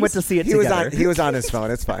definitely One went Piece? to see it He together. was on his phone.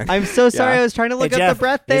 It's fine. I'm so sorry. Yeah. I was trying to look Hey, up Jeff, the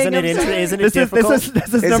breath thing. Isn't it I'm sorry. isn't it difficult? This is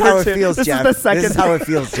This is number how it 2. feels, this Jeff. is the second. This is how it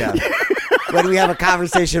feels, Jeff. When we have a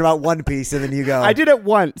conversation about One Piece and then you go, I did it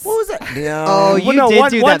once. what was that? No. Oh, you did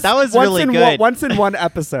do that. That was really good. Once in one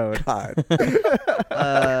episode. God.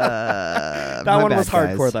 That My one bad, was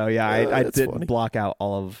hardcore, guys. though. Yeah, I that's didn't funny. block out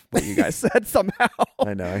all of what you guys said somehow.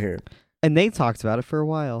 I know. I hear it. And they talked about it for a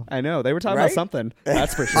while. I know. They were talking Right? about something.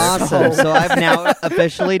 That's for sure. Awesome. So I've now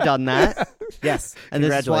officially done that. Yes. And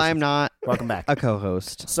this is why I'm not Welcome back. a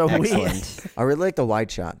co-host. So Excellent. I really like the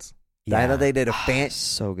wide shots. Yeah. I know they did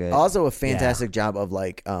So good. also a fantastic job of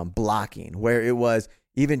like blocking, where it was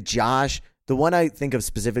even Josh. The one I think of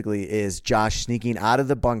specifically is Josh sneaking out of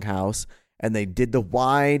the bunkhouse, and they did the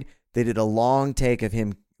wide. They did a long take of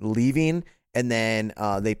him leaving, and then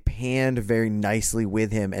they panned very nicely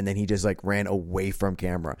with him, and then he just like ran away from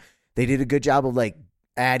camera. They did a good job of like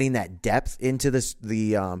adding that depth into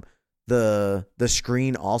the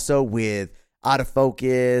screen also with out of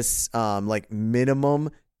focus, like minimum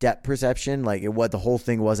depth perception, like the whole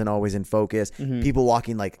thing wasn't always in focus. People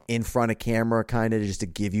walking like in front of camera, kind of just to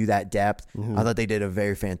give you that depth. I thought they did a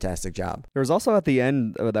very fantastic job. There was also at the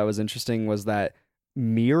end that was interesting was that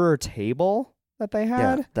mirror table that they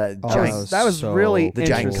had. Yeah, that That giant, was, that was so really the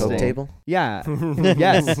giant interesting. Coke table. Yeah.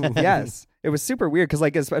 yes. It was super weird because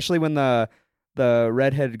like especially when the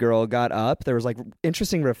redhead girl got up, there was like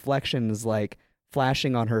interesting reflections like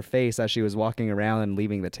flashing on her face as she was walking around and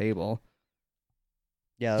leaving the table.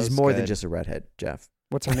 Yeah, She's more than just a redhead, Jeff.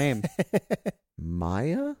 What's her name?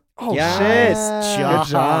 Maya? Oh Yes. shit! Job.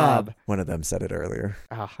 Good job. One of them said it earlier.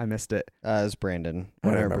 Ah, I missed it. It was Brandon.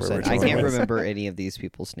 I don't remember 100%. which I one it can't was. remember any of these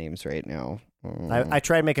people's names right now. I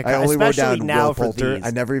try and make a I only wrote especially down now Will for Poulter. these.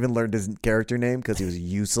 I never even learned his character name because he was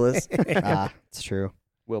useless. It's true.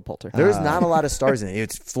 Will Poulter. There's not a lot of stars in it.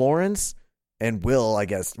 It's Florence and Will, I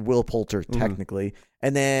guess. Will Poulter, technically.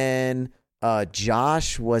 And then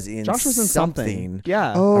Josh was in something.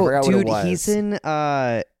 Yeah. I Oh, forgot what it dude, was. he's in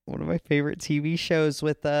one of my favorite TV shows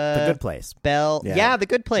with The Good Place. Bell. Yeah. Yeah, The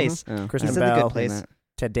Good Place. Oh. Kristen He's in The Bell, Good Place.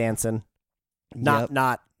 Ted Danson. Yep.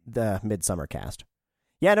 Not the Midsommar cast.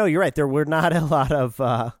 Yeah, no, you're right. There were not a lot of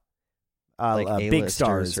big A-listers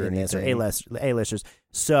stars or in this, or anything. A-listers.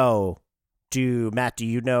 So, Matt, do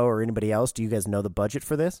you know, or anybody else, do you guys know the budget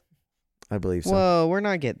for this? I believe so. Whoa, we're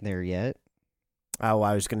not getting there yet. Oh,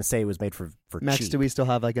 I was going to say it was made for Max, cheap. do we still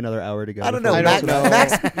have like another hour to go? I don't know. I Max, don't know.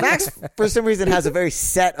 Max, for some reason, has a very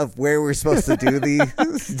set of where we're supposed to do these.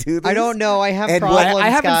 I don't know. I have And problems, I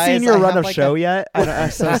haven't guys. seen your I run have of like show yet.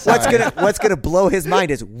 I'm so What's sorry. gonna blow his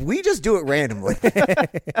mind is we just do it randomly.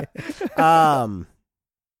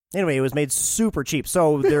 Anyway, it was made super cheap,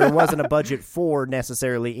 so there wasn't a budget for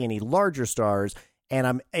necessarily any larger stars, and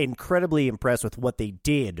I'm incredibly impressed with what they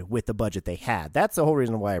did with the budget they had. That's the whole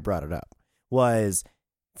reason why I brought it up, was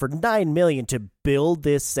for $9 million to build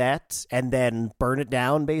this set and then burn it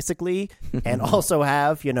down, basically, and also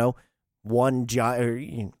have, one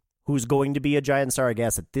giant, who's going to be a giant star. I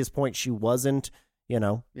guess at this point she wasn't, in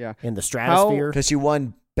the stratosphere. Because she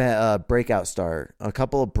won breakout star, a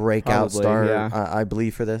couple of breakout Probably, star, yeah. I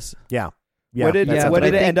believe, for this. Yeah. What did- that's yeah, something. what But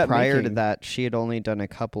did I it think end up prior to making? that, she had only done a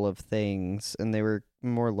couple of things, and they were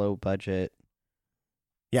more low budget.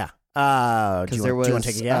 Yeah. Because Do there you was want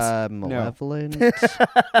to take a guess? Malevolent.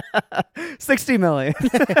 $60 million.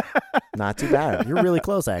 Not too bad. You're really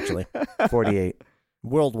close, actually. 48.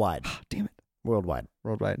 Worldwide. Damn it. Worldwide.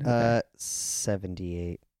 Worldwide. Okay.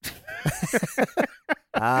 78.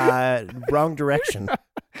 Wrong direction.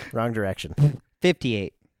 Wrong direction.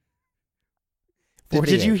 58. Did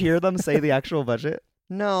you 48. hear them say the actual budget?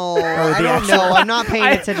 No, the I don't actual- know. I'm not paying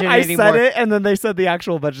attention I anymore. said it, and then they said the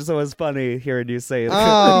actual budget, so it was funny hearing you say it.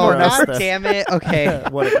 Oh, More else God stuff. damn it. Okay.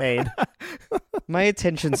 What it made. My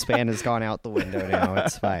attention span has gone out the window now.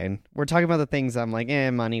 It's fine. We're talking about the things I'm like,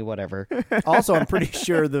 money, whatever. Also, I'm pretty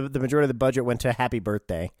sure the majority of the budget went to Happy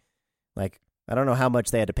Birthday. Like, I don't know how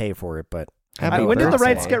much they had to pay for it, but Happy when did the birthday.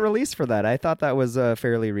 rights get released for that? I thought that was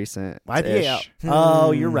fairly recent. yeah.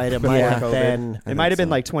 Oh, you're right. It might Before have COVID. been. It might have been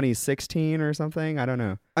like 2016 or something. I don't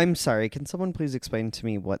know. I'm sorry. Can someone please explain to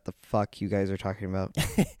me what the fuck you guys are talking about?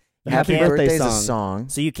 Happy can't- Birthday Birthday's song. a song.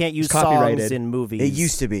 So you can't use It's copyrighted. songs in movies. It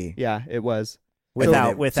used to be. Yeah, it was.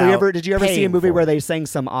 without. Did you ever see a paying movie for where it. they sang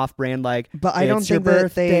some off-brand like? But I don't It's your think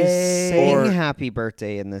that they birthday. sang Or- Happy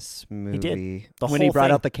Birthday in this movie. did. The when whole he brought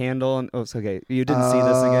thing. out the candle and it's okay. You didn't see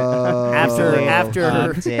this again.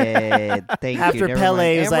 After- he did. Thank you. After Never Pele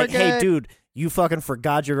mind. was And we're like, "Hey, good. dude, you fucking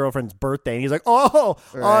forgot your girlfriend's birthday," and he's like, "Oh,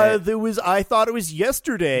 Right. I thought it was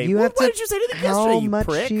yesterday. You Well, have why to- did you say anything How yesterday, you much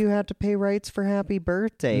prick?" do you have to pay rights for Happy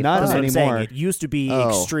Birthday? Not That's Fuck. what I'm saying. anymore. It used to be Oh.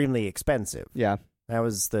 extremely expensive. Yeah, That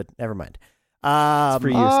was the. Never mind. it's for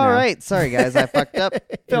use All now. right. Sorry, guys. I fucked up.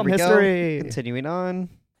 Here Film we go. history. Continuing on.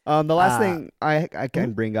 The last Uh, thing I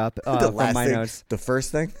can bring up The from last my thing, notes. the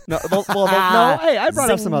first thing. No, no. Hey, I brought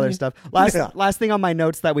up some Zing. other stuff. Last thing on my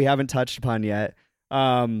notes that we haven't touched upon yet.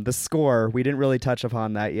 The score. We didn't really touch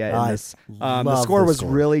upon that yet. In I this. love The score was score.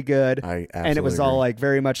 really good. I And it was all like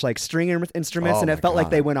very much like string instruments, Oh and it my felt like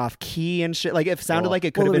God. they went off key and shit. Like it sounded like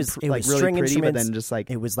it could Well, have it been was- it like was really string pretty, but instruments. then just like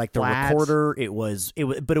It was like the flat. recorder. It was,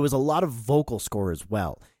 but it was a lot of vocal score as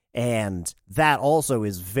well, and that also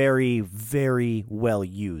is very, very well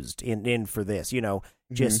used in for this.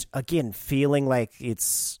 Just again feeling like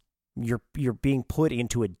it's you're being put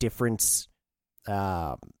into a different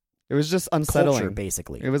It was just unsettling. culture,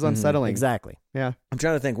 basically. It was unsettling. Exactly. Yeah. I'm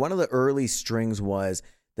trying to think. One of the early strings was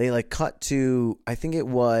they like cut to. I think it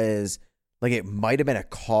was like it might have been a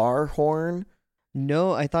car horn.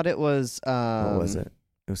 No, I thought it was. What was it?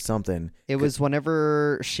 It was something. It was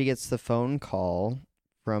whenever she gets the phone call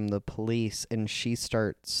from the police and she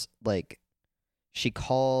starts she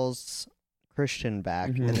calls Christian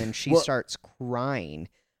back Mhm. and then she Well- starts crying.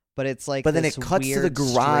 But it's like, But then this it cuts to the weird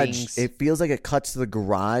garage. strings- It feels like it cuts to the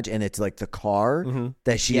garage, and it's like the car Mhm.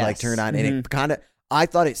 that she like Yes. turned on, and it kind of. I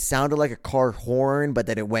thought it sounded like a car horn, but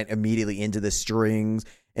then it went immediately into the strings,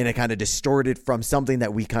 and it kind of distorted from something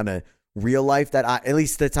that we kind of real life. At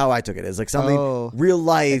least that's how I took it. It's like something Oh, real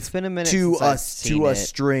life it's been a minute to since I've us seen to us it.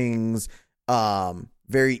 strings.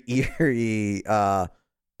 Very eerie.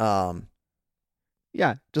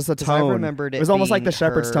 Yeah, just a 'Cause I tone. remembered It it was almost like being the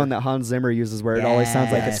shepherd's her- tone that Hans Zimmer uses, where it always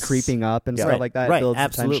sounds like it's Yes. creeping up and Yeah. stuff like that. It builds the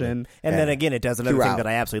absolutely. tension. And then again, it does another Throughout. thing that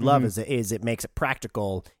I absolutely love is it makes it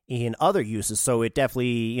practical in other uses. So it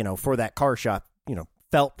definitely, for that car shop,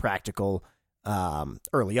 felt practical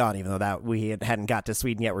early on, even though that we hadn't got to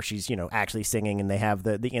Sweden yet, where she's actually singing and they have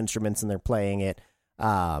the instruments and they're playing it,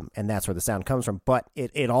 and that's where the sound comes from. But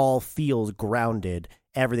it all feels grounded.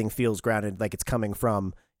 Everything feels grounded, like it's coming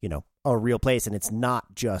from a real place, and it's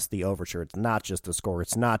not just the overture, it's not just the score,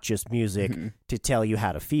 it's not just music to tell you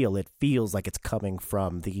how to feel. It feels like it's coming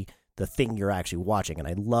from the thing you're actually watching, and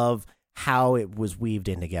I love how it was weaved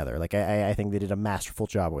in together. Like I think they did a masterful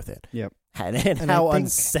job with it. Yep. And And how I think-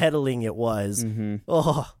 unsettling it was.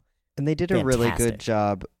 Oh, And they did a really Fantastic. good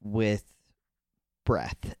job with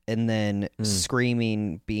breath, and then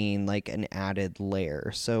screaming being like an added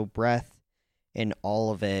layer. So breath in all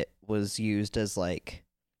of it was used as like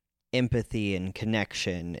empathy and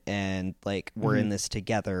connection, and like we're in this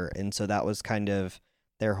together. And so that was kind of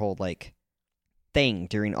their whole like thing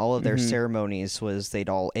during all of their ceremonies, was they'd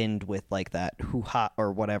all end with like that hoo-ha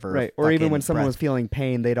or whatever. Right. Or even fucking when someone breath. was feeling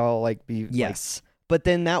pain, they'd all like be Yes. But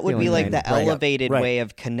then that would be feeling like pain. the Right. elevated Right. way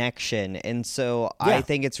of connection. And so Yeah. I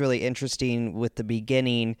think it's really interesting with the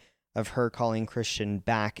beginning of her calling Christian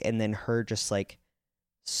back, and then her just like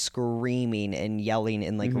screaming and yelling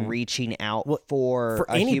and like reaching out Well, for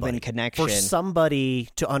a anybody, human connection. for somebody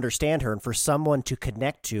to understand her and for someone to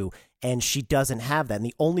connect to, and she doesn't have that. And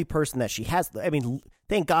the only person that she has, I mean,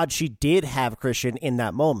 thank God she did have Christian in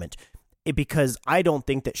that moment. Because I don't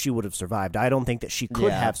think that she would have survived. I don't think that she could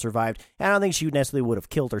Yeah. have survived. I don't think she necessarily would have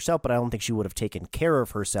killed herself, but I don't think she would have taken care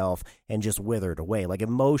of herself and just withered away. Like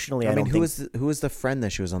emotionally, I I mean, don't think. who was the friend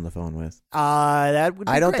that she was on the phone with? That would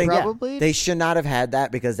be I don't great. think Probably. they should not have had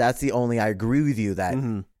that, because that's the only. I agree with you that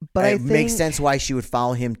but it I think makes sense why she would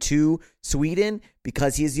follow him to Sweden,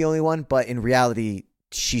 because he's the only one. But in reality,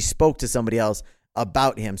 she spoke to somebody else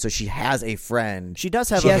about him, so she has a friend. She does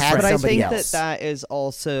have She a has Yes, friend. but I somebody think else. that is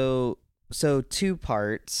also so two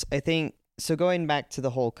parts. I think so. Going back to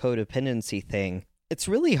the whole codependency thing, it's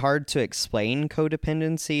really hard to explain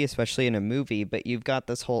codependency, especially in a movie. But you've got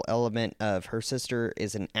this whole element of her sister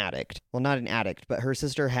is an addict. Well, not an addict, but her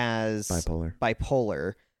sister has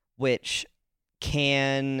bipolar, which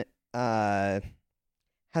can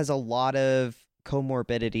has a lot of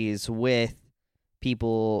comorbidities with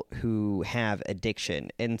people who have addiction,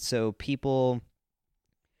 and so people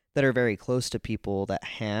that are very close to people that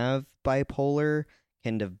have bipolar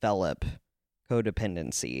can develop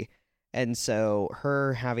codependency. And so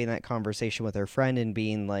her having that conversation with her friend and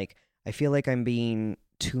being like, I feel like I'm being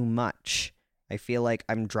too much. I feel like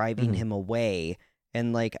I'm driving him away.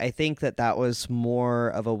 And like, I think that was more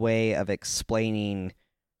of a way of explaining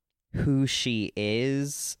who she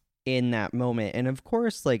is in that moment. And of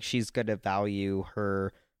course, like, she's going to value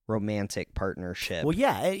her romantic partnership Well,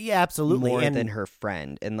 yeah, absolutely. more and than her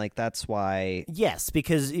friend, and like that's why. Yes,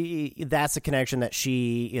 because that's a connection that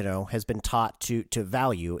she, has been taught to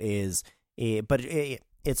value. But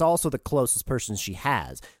it's also the closest person she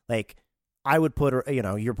has. Like, I would put her,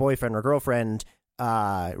 your boyfriend or girlfriend,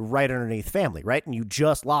 right underneath family, right? And you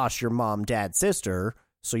just lost your mom, dad, sister,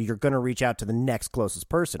 so you're going to reach out to the next closest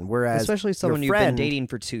person. Whereas, Especially someone your you've been friend, dating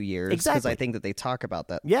for 2 years, because Exactly. I think that they talk about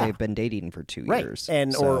that. Yeah. They've been dating for 2 right? years,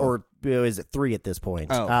 And so- or is it 3 at this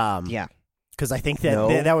point? Oh, yeah. Because I think that No.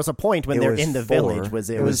 that was a point when It they're was in the 4. village.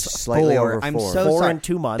 It was slightly 4. over I'm 4. so 4 sorry. and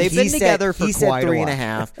 2 months. They've been together for he said quite a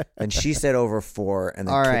 3.5, and she said over 4, and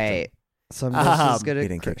then All kicked right. him. So I'm just as good He at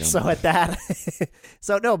didn't kick him. So at that,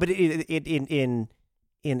 so no, but in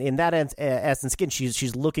that essence, again,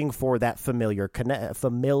 she's looking for that familial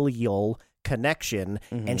connection,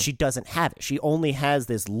 and she doesn't have it. She only has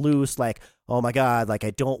this loose, like, oh my God, like,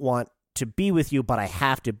 I don't want to be with you, but I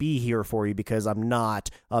have to be here for you because I'm not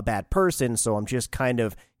a bad person, so I'm just kind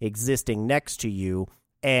of existing next to you.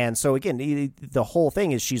 And so again, the whole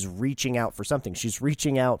thing is she's reaching out for something. She's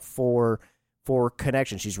reaching out for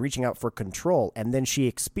connection. She's reaching out for control. And then she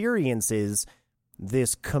experiences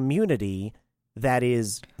this community that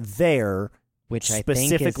is there, which I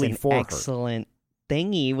specifically think is for an her. excellent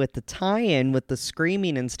thingy with the tie-in with the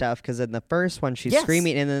screaming and stuff. Because in the first one, she's Yes.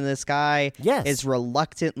 screaming, and then this guy Yes. is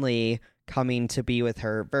reluctantly coming to be with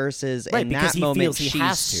her. Versus Right, in because that he moment, feels he she's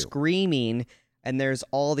has to. screaming. And there's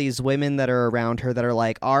all these women that are around her that are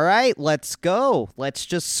like, all right, let's go. Let's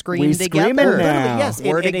just scream We together. screaming now. Literally, yes,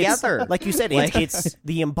 We're and it's- together. like you said, Like- it's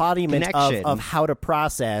the embodiment Connection. of how to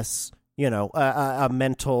process, a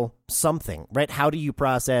mental something, right? How do you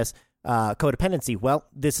process codependency? Well,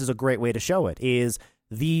 this is a great way to show it. Is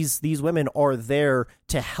these women are there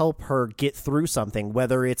to help her get through something,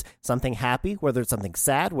 whether it's something happy, whether it's something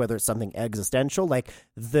sad, whether it's something existential. Like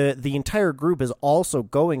the entire group is also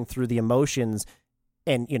going through the emotions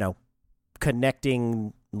and, you know,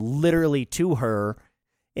 connecting literally to her.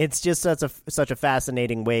 It's just such a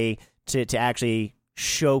fascinating way to actually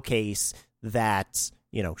showcase that,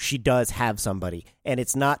 you know, she does have somebody, and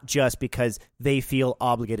it's not just because they feel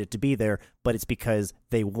obligated to be there, but it's because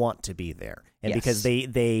they want to be there, and because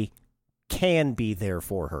they can be there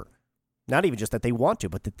for her. Not even just that they want to,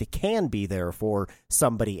 but that they can be there for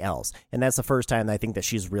somebody else. And that's the first time I think that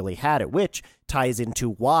she's really had it, which ties into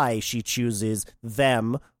why she chooses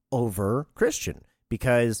them over Christian,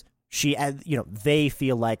 because she, you know, they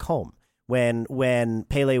feel like home. When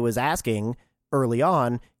Pele was asking early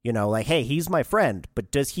on, you know, like, hey, he's my friend, but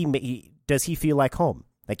does he feel like home?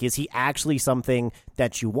 Like, is he actually something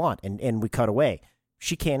that you want? And we cut away.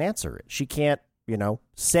 She can't answer it. She can't, you know,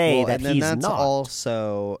 say that he's not. And that's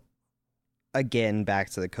also, again, back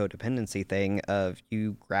to the codependency thing of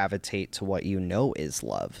you gravitate to what you know is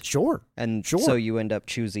love. Sure. And sure. So you end up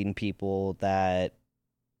choosing people that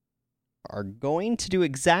are going to do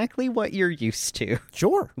exactly what you're used to.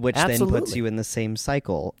 Sure. Which Absolutely. then puts you in the same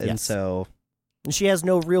cycle. And Yes. so... And she has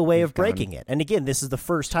no real way of breaking it. And again, this is the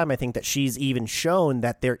first time I think that she's even shown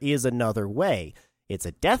that there is another way. It's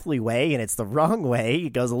a deathly way, and it's the wrong way.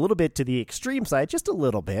 It goes a little bit to the extreme side, just a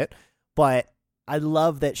little bit. But I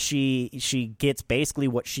love that she gets basically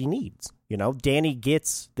what she needs. You know, Dani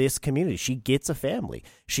gets this community. She gets a family.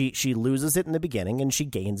 She loses it in the beginning, and she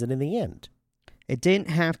gains it in the end. It didn't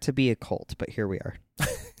have to be a cult, but here we are.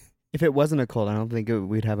 If it wasn't a cult, I don't think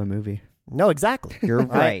we'd have a movie. No, exactly. You're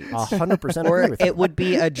right. 100% Or agree with you. it would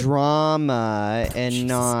be a drama and Jesus.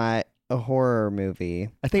 not a horror movie.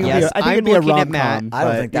 I think Yes, I think I'm it'd be a looking at rom-com. Matt. I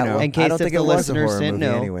don't think that know. was. In case I don't if think the it was a listeners horror didn't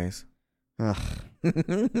movie, know. anyways.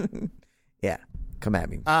 Yeah, come at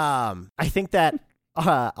me. I think that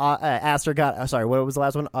Aster got. Sorry, what was the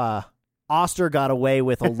last one? Oster got away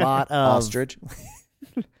with a lot of Ostrich.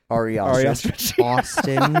 Ari Ari Ostrich.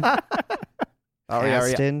 Austin.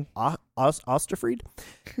 Aston. Osterfried.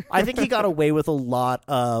 I think he got away with a lot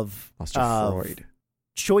of Osterfreud.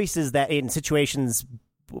 choices that in situations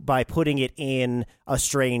by putting it in a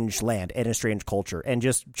strange land and a strange culture and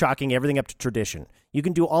just chalking everything up to tradition. You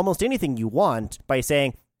can do almost anything you want by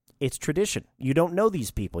saying it's tradition. You don't know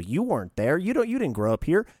these people. You weren't there. You didn't grow up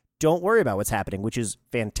here. Don't worry about what's happening, which is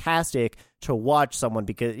fantastic to watch someone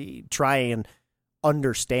because try and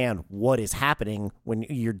understand what is happening when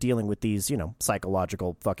you're dealing with these, you know,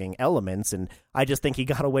 psychological fucking elements. And I just think he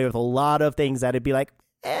got away with a lot of things that'd be like,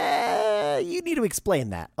 you need to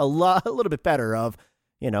explain that a little bit better of,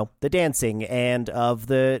 you know, the dancing and of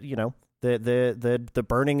the, you know, the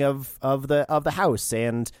burning of the house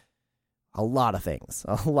and a lot of things,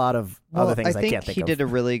 a lot of other things I can't think he of. did a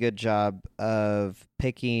really good job of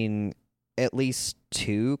picking at least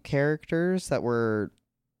two characters that were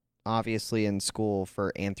obviously in school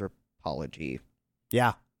for anthropology.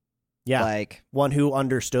 Yeah. Like One who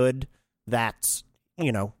understood that,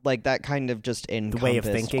 you know, like that kind of just way of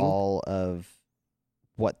encompassed thinking. all of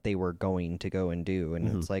what they were going to go and do. And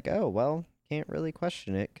Mhm. it's like, oh, well, can't really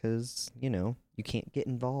question it because, you know, you can't get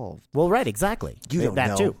involved. well, right, exactly. You don't that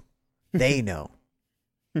know. too. They know.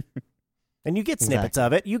 And you get snippets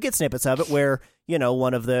of it. You get snippets of it where, you know,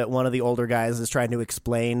 one of the older guys is trying to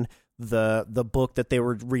explain the book that they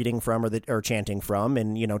were reading from or chanting from,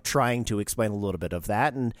 and, you know, trying to explain a little bit of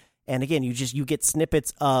that. And again, you get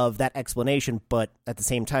snippets of that explanation, but at the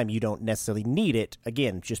same time, you don't necessarily need it.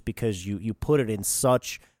 Again, just because you put it in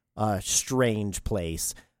such a strange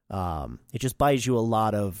place, it just buys you a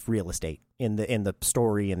lot of real estate in the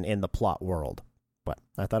story and in the plot world. But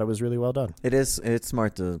I thought it was really well done. It's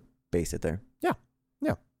smart to base it there. Yeah.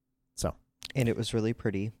 So. And it was really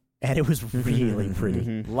pretty. And it was really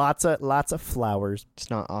pretty. Lots of flowers.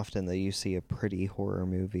 It's not often that you see a pretty horror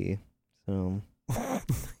movie. So,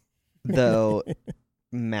 though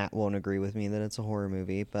Matt won't agree with me that it's a horror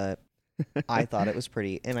movie, but I thought it was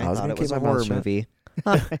pretty, and I was thought gonna it was keep a my mouth horror shut. movie.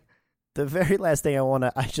 The very last thing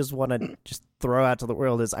I just want to throw out to the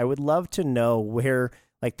world is I would love to know where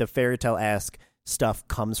like the fairy tale-esque stuff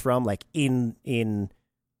comes from, like in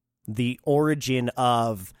the origin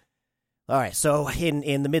of. All right, so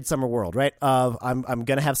in the Midsommar world, right? I'm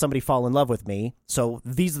gonna have somebody fall in love with me, so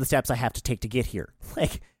these are the steps I have to take to get here.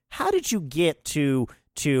 Like, how did you get to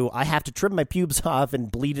I have to trim my pubes off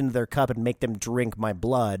and bleed into their cup and make them drink my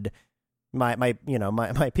blood, my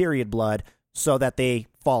period blood, so that they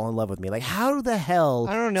fall in love with me? Like, how the hell?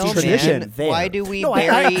 I don't know, tradition man. there? Why do we No,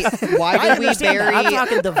 bury? I Why do we understand that. bury? I'm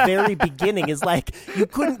talking the very beginning is like you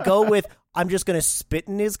couldn't go with I'm just going to spit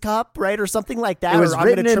in his cup, right? Or something like that. It was or I'm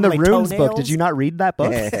written gonna in trim the my Runes book. toenails. Did you not read that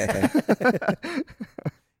book?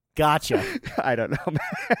 Gotcha. I don't know.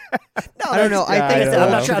 I don't know. I think I'm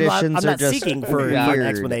old not sure. I'm traditions are not just seeking for weird. an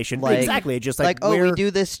explanation. Like- exactly. It's just like, oh, we where-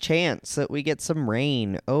 do this chance that we get some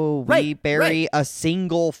rain. Oh, we Right, bury right. a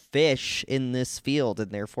single fish in this field,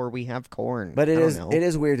 and therefore we have corn. But I don't know. it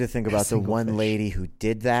is weird to think about the single one fish. lady who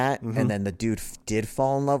did that, and then the dude did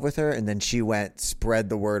fall in love with her, and then she went spread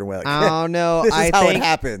the word and went like, Oh no! this is I how think it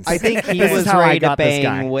happens. I think he This is was how I ready to got this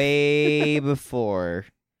guy. bang way before.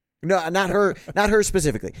 No, not her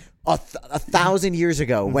specifically. 1,000 years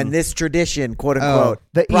ago, when this tradition, quote unquote,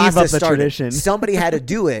 the eve process of the started, tradition. somebody had to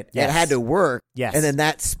do it. Yes. It had to work. Yes. And then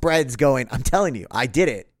that spreads going, I'm telling you, I did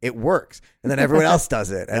it. It works. And then everyone else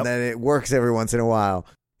does it. And Yep. then it works every once in a while,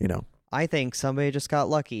 you know. I think somebody just got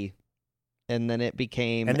lucky, and then it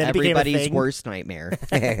became And then it became a everybody's thing. worst nightmare.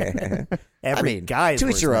 every guy's to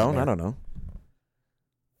each worst your own. nightmare. I don't know.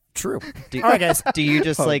 True. Do, All right, guys. do you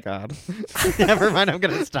just God. Never mind. I'm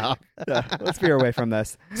gonna stop. Yeah, let's veer away from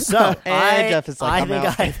this. So Jeff is like, I I'm think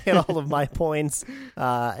out. I've hit all of my points,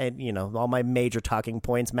 and all my major talking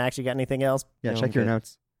points. Max, you got anything else? Yeah, No, check I'm your good.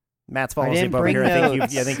 notes. Matt's I falling asleep didn't over bring here. I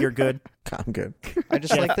notes. think you're good. I'm good. I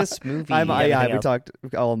just like this movie. Yeah, anything we else? talked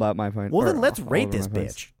all about my point. Well, or then let's all rate of this my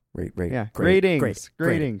points. bitch. Right. Yeah, Great, gradings, great,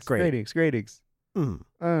 great. gradings. Mm.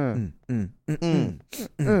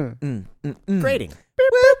 Grading.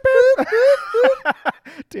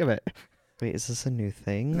 Damn it! Wait, is this a new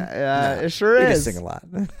thing? It sure You is. just sing a lot.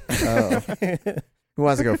 Who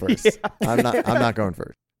wants to go first? I'm not going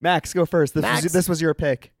first. Max, go first. Max. This was your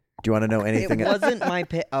pick. Do you want to know anything? It wasn't my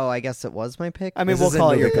pick. Oh, I guess it was my pick. I mean, This we'll isn't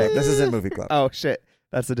call it your Movie Club. pick. This isn't movie club. Oh shit,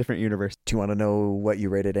 that's a different universe. Do you want to know what you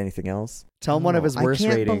rated anything else? Tell him one of his worst I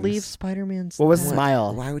can't ratings. believe Spider-Man's. What was not-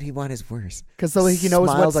 Smile? Why would he want his worst? Because so he knows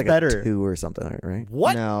Smile's what's like better. a 2 or something, right?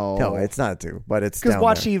 What? No, No, it's not a 2, but it's Because down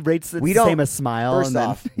watch, there. he rates it We the don't- same as Smile. First and then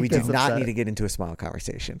off, he we do gets not upset. need to get into a Smile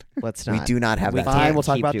conversation. Let's We not. do not have We that. Fine, can't we'll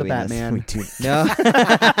talk keep about the doing this. Batman. We do. No.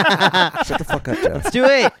 Shut the fuck up, Jeff. Let's do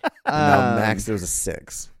it. No, Max, there was a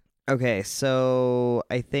 6. Okay, so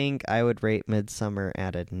I think I would rate Midsommar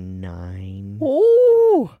at a 9.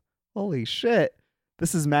 Oh, holy shit!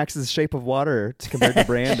 This is Max's Shape of Water compared to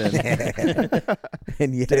Brandon.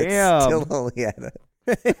 And yet Damn. it's still only at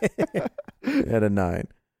a 9.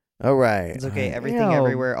 All right. It's okay. All right. Everything Damn.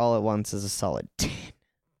 Everywhere All at Once is a solid 10.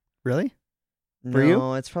 Really? No, For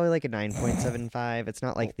you? it's probably like a 9.75. It's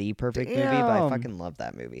not like the perfect movie, but I Damn. fucking love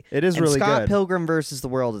that movie. It is And really Scott good. Pilgrim versus the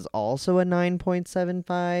World is also a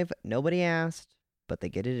 9.75. Nobody asked, but they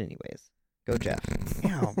get it anyways. Go Jeff.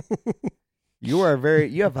 Damn. You have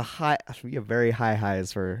very high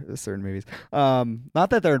highs for certain movies. Not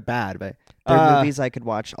that they're bad, but They're movies I could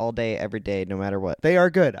watch all day, every day, no matter what. they are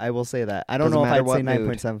good. I will say that. I don't Doesn't know if matter I'd say what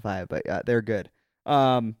mood. 9.75, but they're good.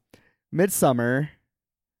 Midsummer.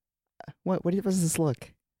 What does this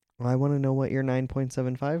look? Well, I want to know what your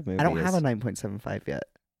 9.75 movie is. I don't have a 9.75 yet.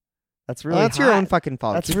 That's really Well, that's your high. own fucking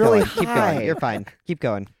fault. That's Keep really going. Keep high. going. You're fine. Keep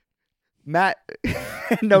going. Matt,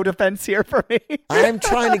 no defense here for me. I'm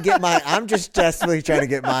trying to get I'm just desperately trying to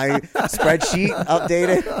get my spreadsheet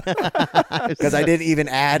updated because I didn't even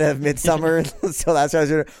add a Midsummer, so that's what I was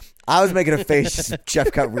doing. I was making a face.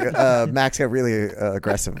 Max got really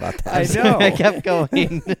aggressive about that. I know. I kept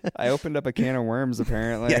going. I opened up a can of worms,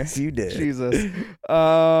 apparently. Yes, you did. Jesus.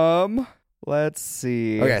 Let's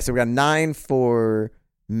see. Okay, so we got 9 for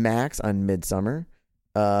Max on Midsummer.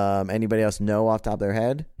 Anybody else know off the top of their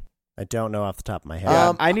head? I don't know off the top of my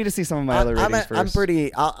head. I need to see some of my other ratings first. I'm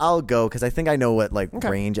pretty. I'll go because I think I know what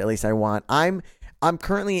range at least I want. I'm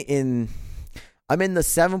currently in. I'm in the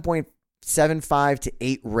 7.75 to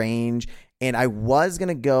 8 range, and I was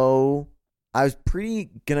gonna go. I was pretty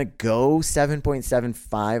gonna go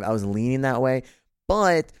 7.75. I was leaning that way,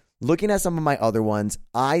 but looking at some of my other ones,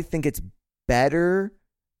 I think it's better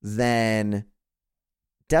than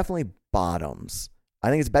definitely Bottoms. I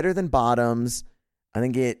think it's better than Bottoms. I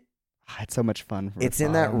think It's so much fun. it's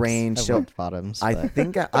in that range. I So loved Bottoms. I but-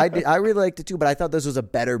 think I really liked it too, but I thought this was a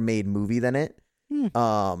better made movie than it.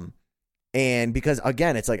 And because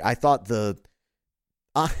again, it's like I thought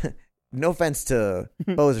no offense to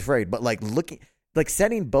Beau is Afraid, but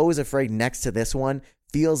setting Beau is Afraid next to this one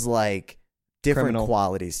feels like different Criminal.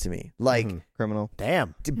 qualities to me. Like Criminal.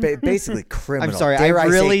 Damn. basically criminal. I'm sorry. Dare I say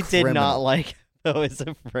really did criminal. not like Beau is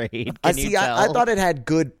Afraid. I Can you see. I tell? thought it had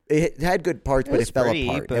good parts, but was it fell pretty,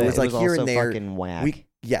 apart. but It was like here also and there. fucking whack.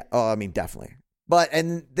 Oh, I mean, definitely.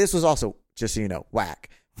 And this was also, just so you know, whack.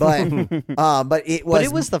 But but it was. But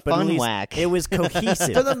it was the But at fun least whack. It was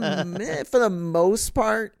cohesive. for the most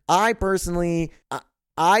part. I personally,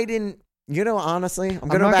 I didn't. You know, honestly, I'm not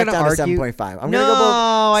going to back gonna down to argue. 7.5. I'm No, going to go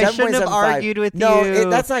I shouldn't have 7.75. argued with No, you.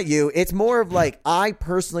 that's not you. It's more of like, I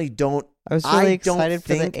personally don't. I was really don't excited for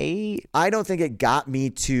the think- 8. I don't think it got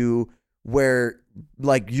me to where,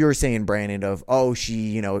 like you're saying, Brandon, of, oh, she,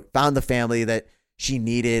 you know, found the family that she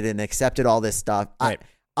needed and accepted all this stuff. Right.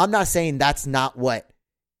 I'm not saying that's not what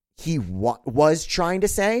he was trying to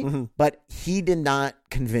say, but he did not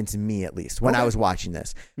convince me, at least, when I was watching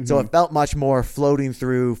this. So it felt much more floating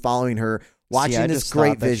through, following her, watching I this just great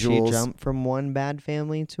thought that visuals. She jumped from one bad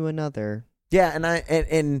family to another. Yeah,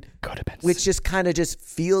 and Codependence. which just kind of just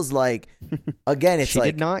feels like, again, it's She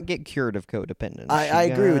like, did not get cured of codependence. I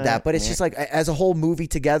She agree with got- that, but it's just like, as a whole movie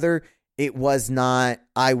together, it was not.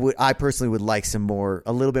 I personally would like a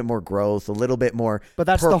little bit more growth, a little bit more. But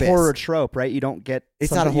that's purpose. the horror trope, right? You don't get.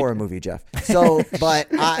 It's not a something you- horror movie, Jeff. So, but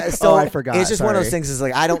I forgot. It's just one of those Sorry. things. Is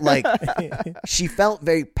like, I don't like. She felt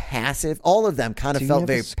very passive. All of them kind of Do you felt have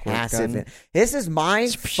a very squirt passive. gun? This is my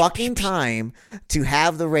fucking time to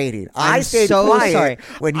have the rating. I I'm stayed so quiet sorry.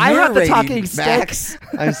 when I you're have the rating, talking stick. Max.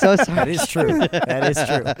 I'm so That sorry. is true. That is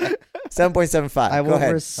true. 7.75. I Go will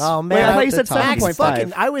ahead. Oh man, Wait, I thought you the said time. Max 7.5.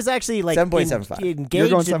 fucking. I was actually like 7.75. You're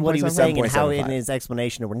engaged going in what he was saying and how 7.75. in his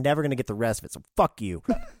explanation, and we're never going to get the rest of it. So fuck you.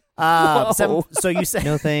 So you said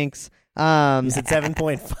No thanks. you said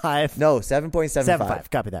 7.5. No, 7.75.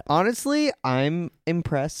 7.5. Copy that. Honestly, I'm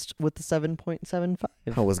impressed with the 7.75.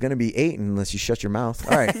 Oh, it was going to be 8 unless you shut your mouth.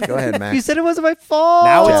 All right, go ahead, Max. You said it wasn't my fault.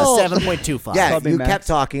 Now Oh. it's a 7.25. Yeah, Call me you Max. kept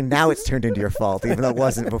talking. Now it's turned into your fault, even though it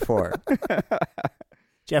wasn't before.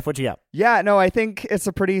 Jeff, what you got? Yeah, no, I think it's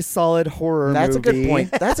a pretty solid horror That's movie. a good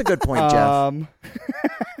point. That's a good point, Jeff.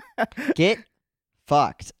 Get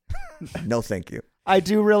fucked. No, thank you. I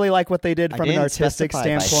do really like what they did I from an didn't artistic specify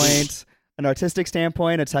if I standpoint. An artistic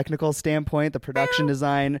standpoint, a technical standpoint, the production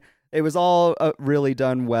design. It was all really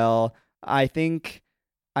done well. I think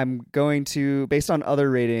I'm going to, based on other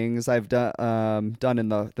ratings I've done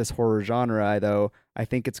in this horror genre, though, I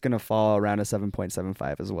think it's going to fall around a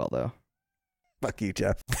 7.75 as well, though. Fuck you,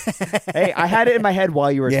 Jeff. Hey, I had it in my head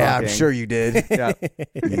while you were Yeah, talking. I'm sure you did. Yeah.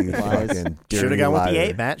 You fucking dirty Should have gone with the liar.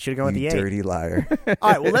 8, Matt. Should have gone with You the 8. dirty liar. All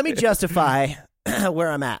right, well, let me justify where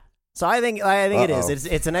I'm at. So I think it is.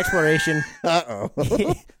 It's an exploration. Uh-oh.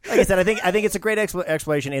 Like I said, I think it's a great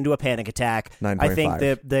exploration into a panic attack. 9.5. I think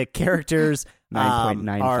the characters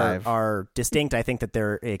 9.95. are distinct. I think that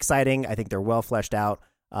they're exciting. I think they're well fleshed out.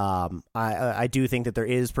 I do think that there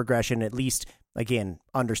is progression, at least, again,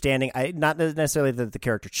 understanding. Not necessarily that the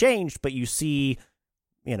character changed, but you see,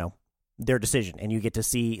 their decision, and you get to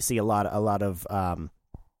see a lot of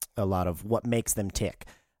what makes them tick.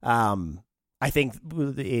 I think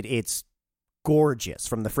it's gorgeous,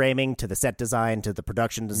 from the framing to the set design to the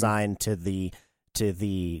production design to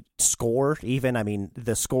the score. Even, I mean,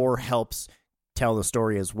 the score helps tell the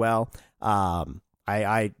story as well.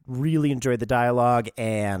 I really enjoyed the dialogue,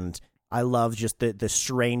 and I love just the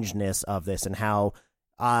strangeness of this and how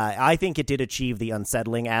I think it did achieve the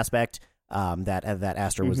unsettling aspect that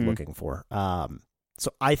Astor was looking for.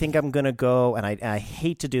 So I think I'm gonna go, and I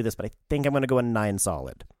hate to do this, but I think I'm gonna go a 9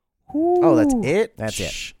 solid. Oh, that's it?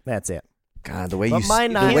 That's it. God, the way But you my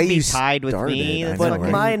the nine- way Can't be you tied with started me. it, I That's know, But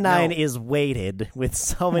right? my No. 9 is weighted with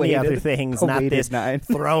so many other things, A not weighted this 9.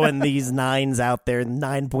 throwing these 9s out there,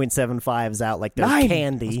 9.75s out like they're 9. I was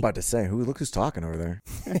candy. about to say, look who's talking over there.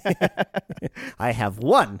 I have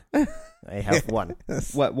one. I have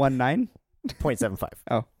 1.75. What, 1.9?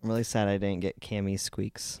 I'm really sad I didn't get Cammy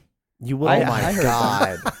squeaks. You will. Oh I my heard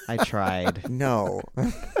God. I tried. No.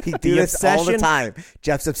 He The do this all the obsession- time.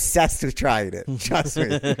 Jeff's obsessed with trying it. Trust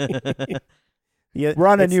me. Yeah, We're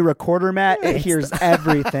on a it's- new recorder, Matt. It hears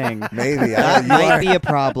everything. Maybe. That You might are. be a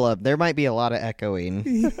problem. There might be a lot of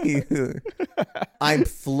echoing. I'm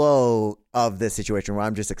flow of this situation where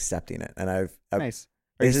I'm just accepting it. And I've Nice.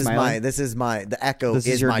 Are you smiling? the echo This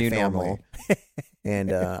is is your my new family. normal. And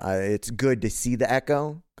it's good to see the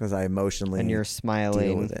echo because I emotionally And you're deal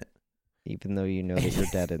smiling, with it. even though you know that you're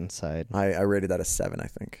dead inside. I rated that a 7, I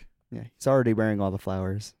think. Yeah, he's already wearing all the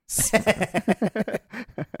flowers.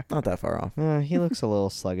 Not that far off. He looks a little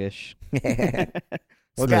sluggish.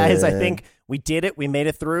 Well, guys, I think we did it. We made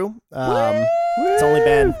it through. It's only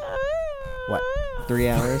been what? 3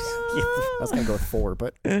 hours. I was gonna go with 4,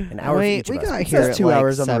 but an hour. Wait, for we each of us. got It here says at 2 like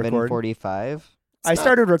hours on the record. 7:45. I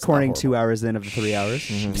started not recording horrible. 2 hours in of the 3 hours.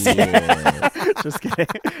 Yeah. Just kidding.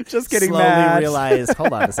 Just kidding, Slowly Matt. realized.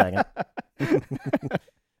 Hold on a second.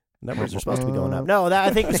 Numbers are supposed to be going up. No,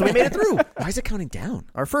 I think so. We made it through Why is it counting down?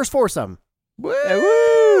 our first foursome.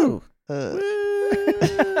 Woo!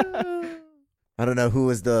 I don't know who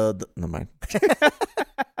was the never mind.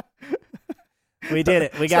 We did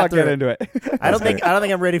it. We Let's got not through get it. into it. I don't think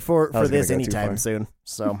I'm ready for was this gonna go too anytime far. soon.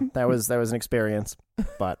 So that was an experience.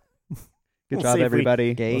 But Good we'll job, see if we-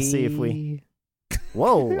 everybody. We'll see if we.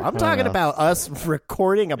 Whoa! I'm talking know. about us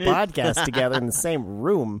recording a podcast together in the same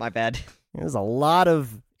room. My bad. There's a lot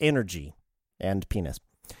of energy and penis.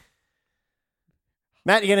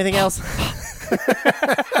 Matt, you got anything else?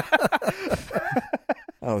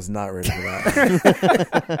 I was not ready for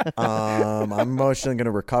that. I'm emotionally going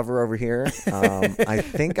to recover over here. I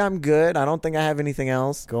think I'm good. I don't think I have anything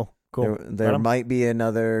else. Cool. There might be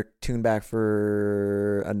another tune back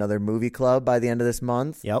for another movie club by the end of this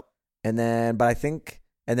month. Yep. And then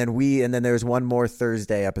there's one more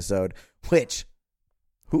Thursday episode, which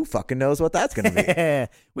who fucking knows what that's going to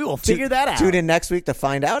be. We will figure that out. Tune in next week to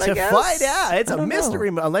find out, I guess. It's I a don't mystery.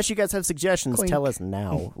 know. Unless you guys have suggestions, Clink. tell us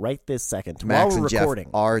now, right this second, Max while we're and recording.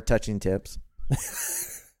 Jeff are touching tips.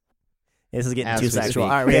 This is getting As too we sexual. speak. All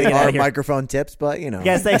right, we gotta get out Are of here. microphone tips, but you know.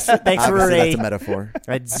 Guys, thanks for Obviously, that's a a. metaphor.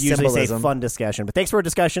 I'd usually say Symbolism. fun discussion, but thanks for a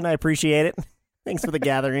discussion. I appreciate it. Thanks for the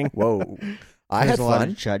gathering. Whoa. I There's had a lot fun.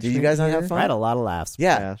 of judgment Did you guys not here. have fun? I had a lot of laughs.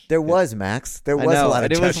 Yeah, Yeah. there was, Max. There I was know, a lot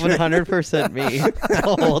of and it was judgment. 100% me the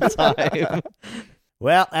whole time.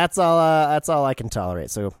 Well, that's all I can tolerate.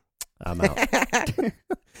 So I'm out.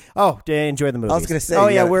 Oh, did I enjoy the movie? I was gonna say, Oh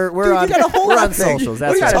you yeah, got- we're Dude, on. you got a whole we're lot on of things. socials. What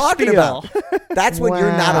That's are you right. talking about? That's when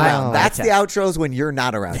you're not Wow. around. That's Okay. the outros when you're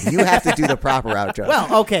not around. You have to do the proper outro.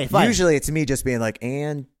 Well, okay, fine. Usually it's me just being like,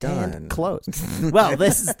 and done. And closed. Well,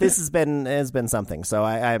 this has been something. So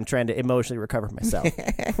I am trying to emotionally recover myself.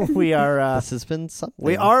 We are. This has been something.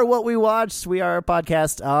 We are what we watched. We are a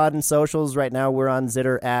podcast on socials right now. We're on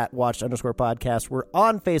Zitter at watched_podcast. We're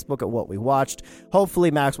on Facebook at What We Watched.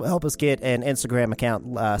 Hopefully, Max will help us get an Instagram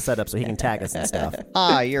account set up so he can tag us and stuff.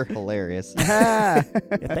 You're hilarious. Yeah,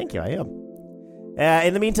 thank you. I am.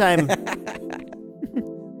 In the meantime,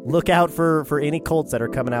 look out for any cults that are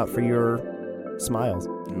coming out for your smiles.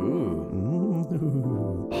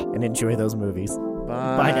 Ooh. And enjoy those movies.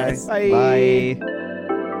 Bye. Bye, guys. Bye.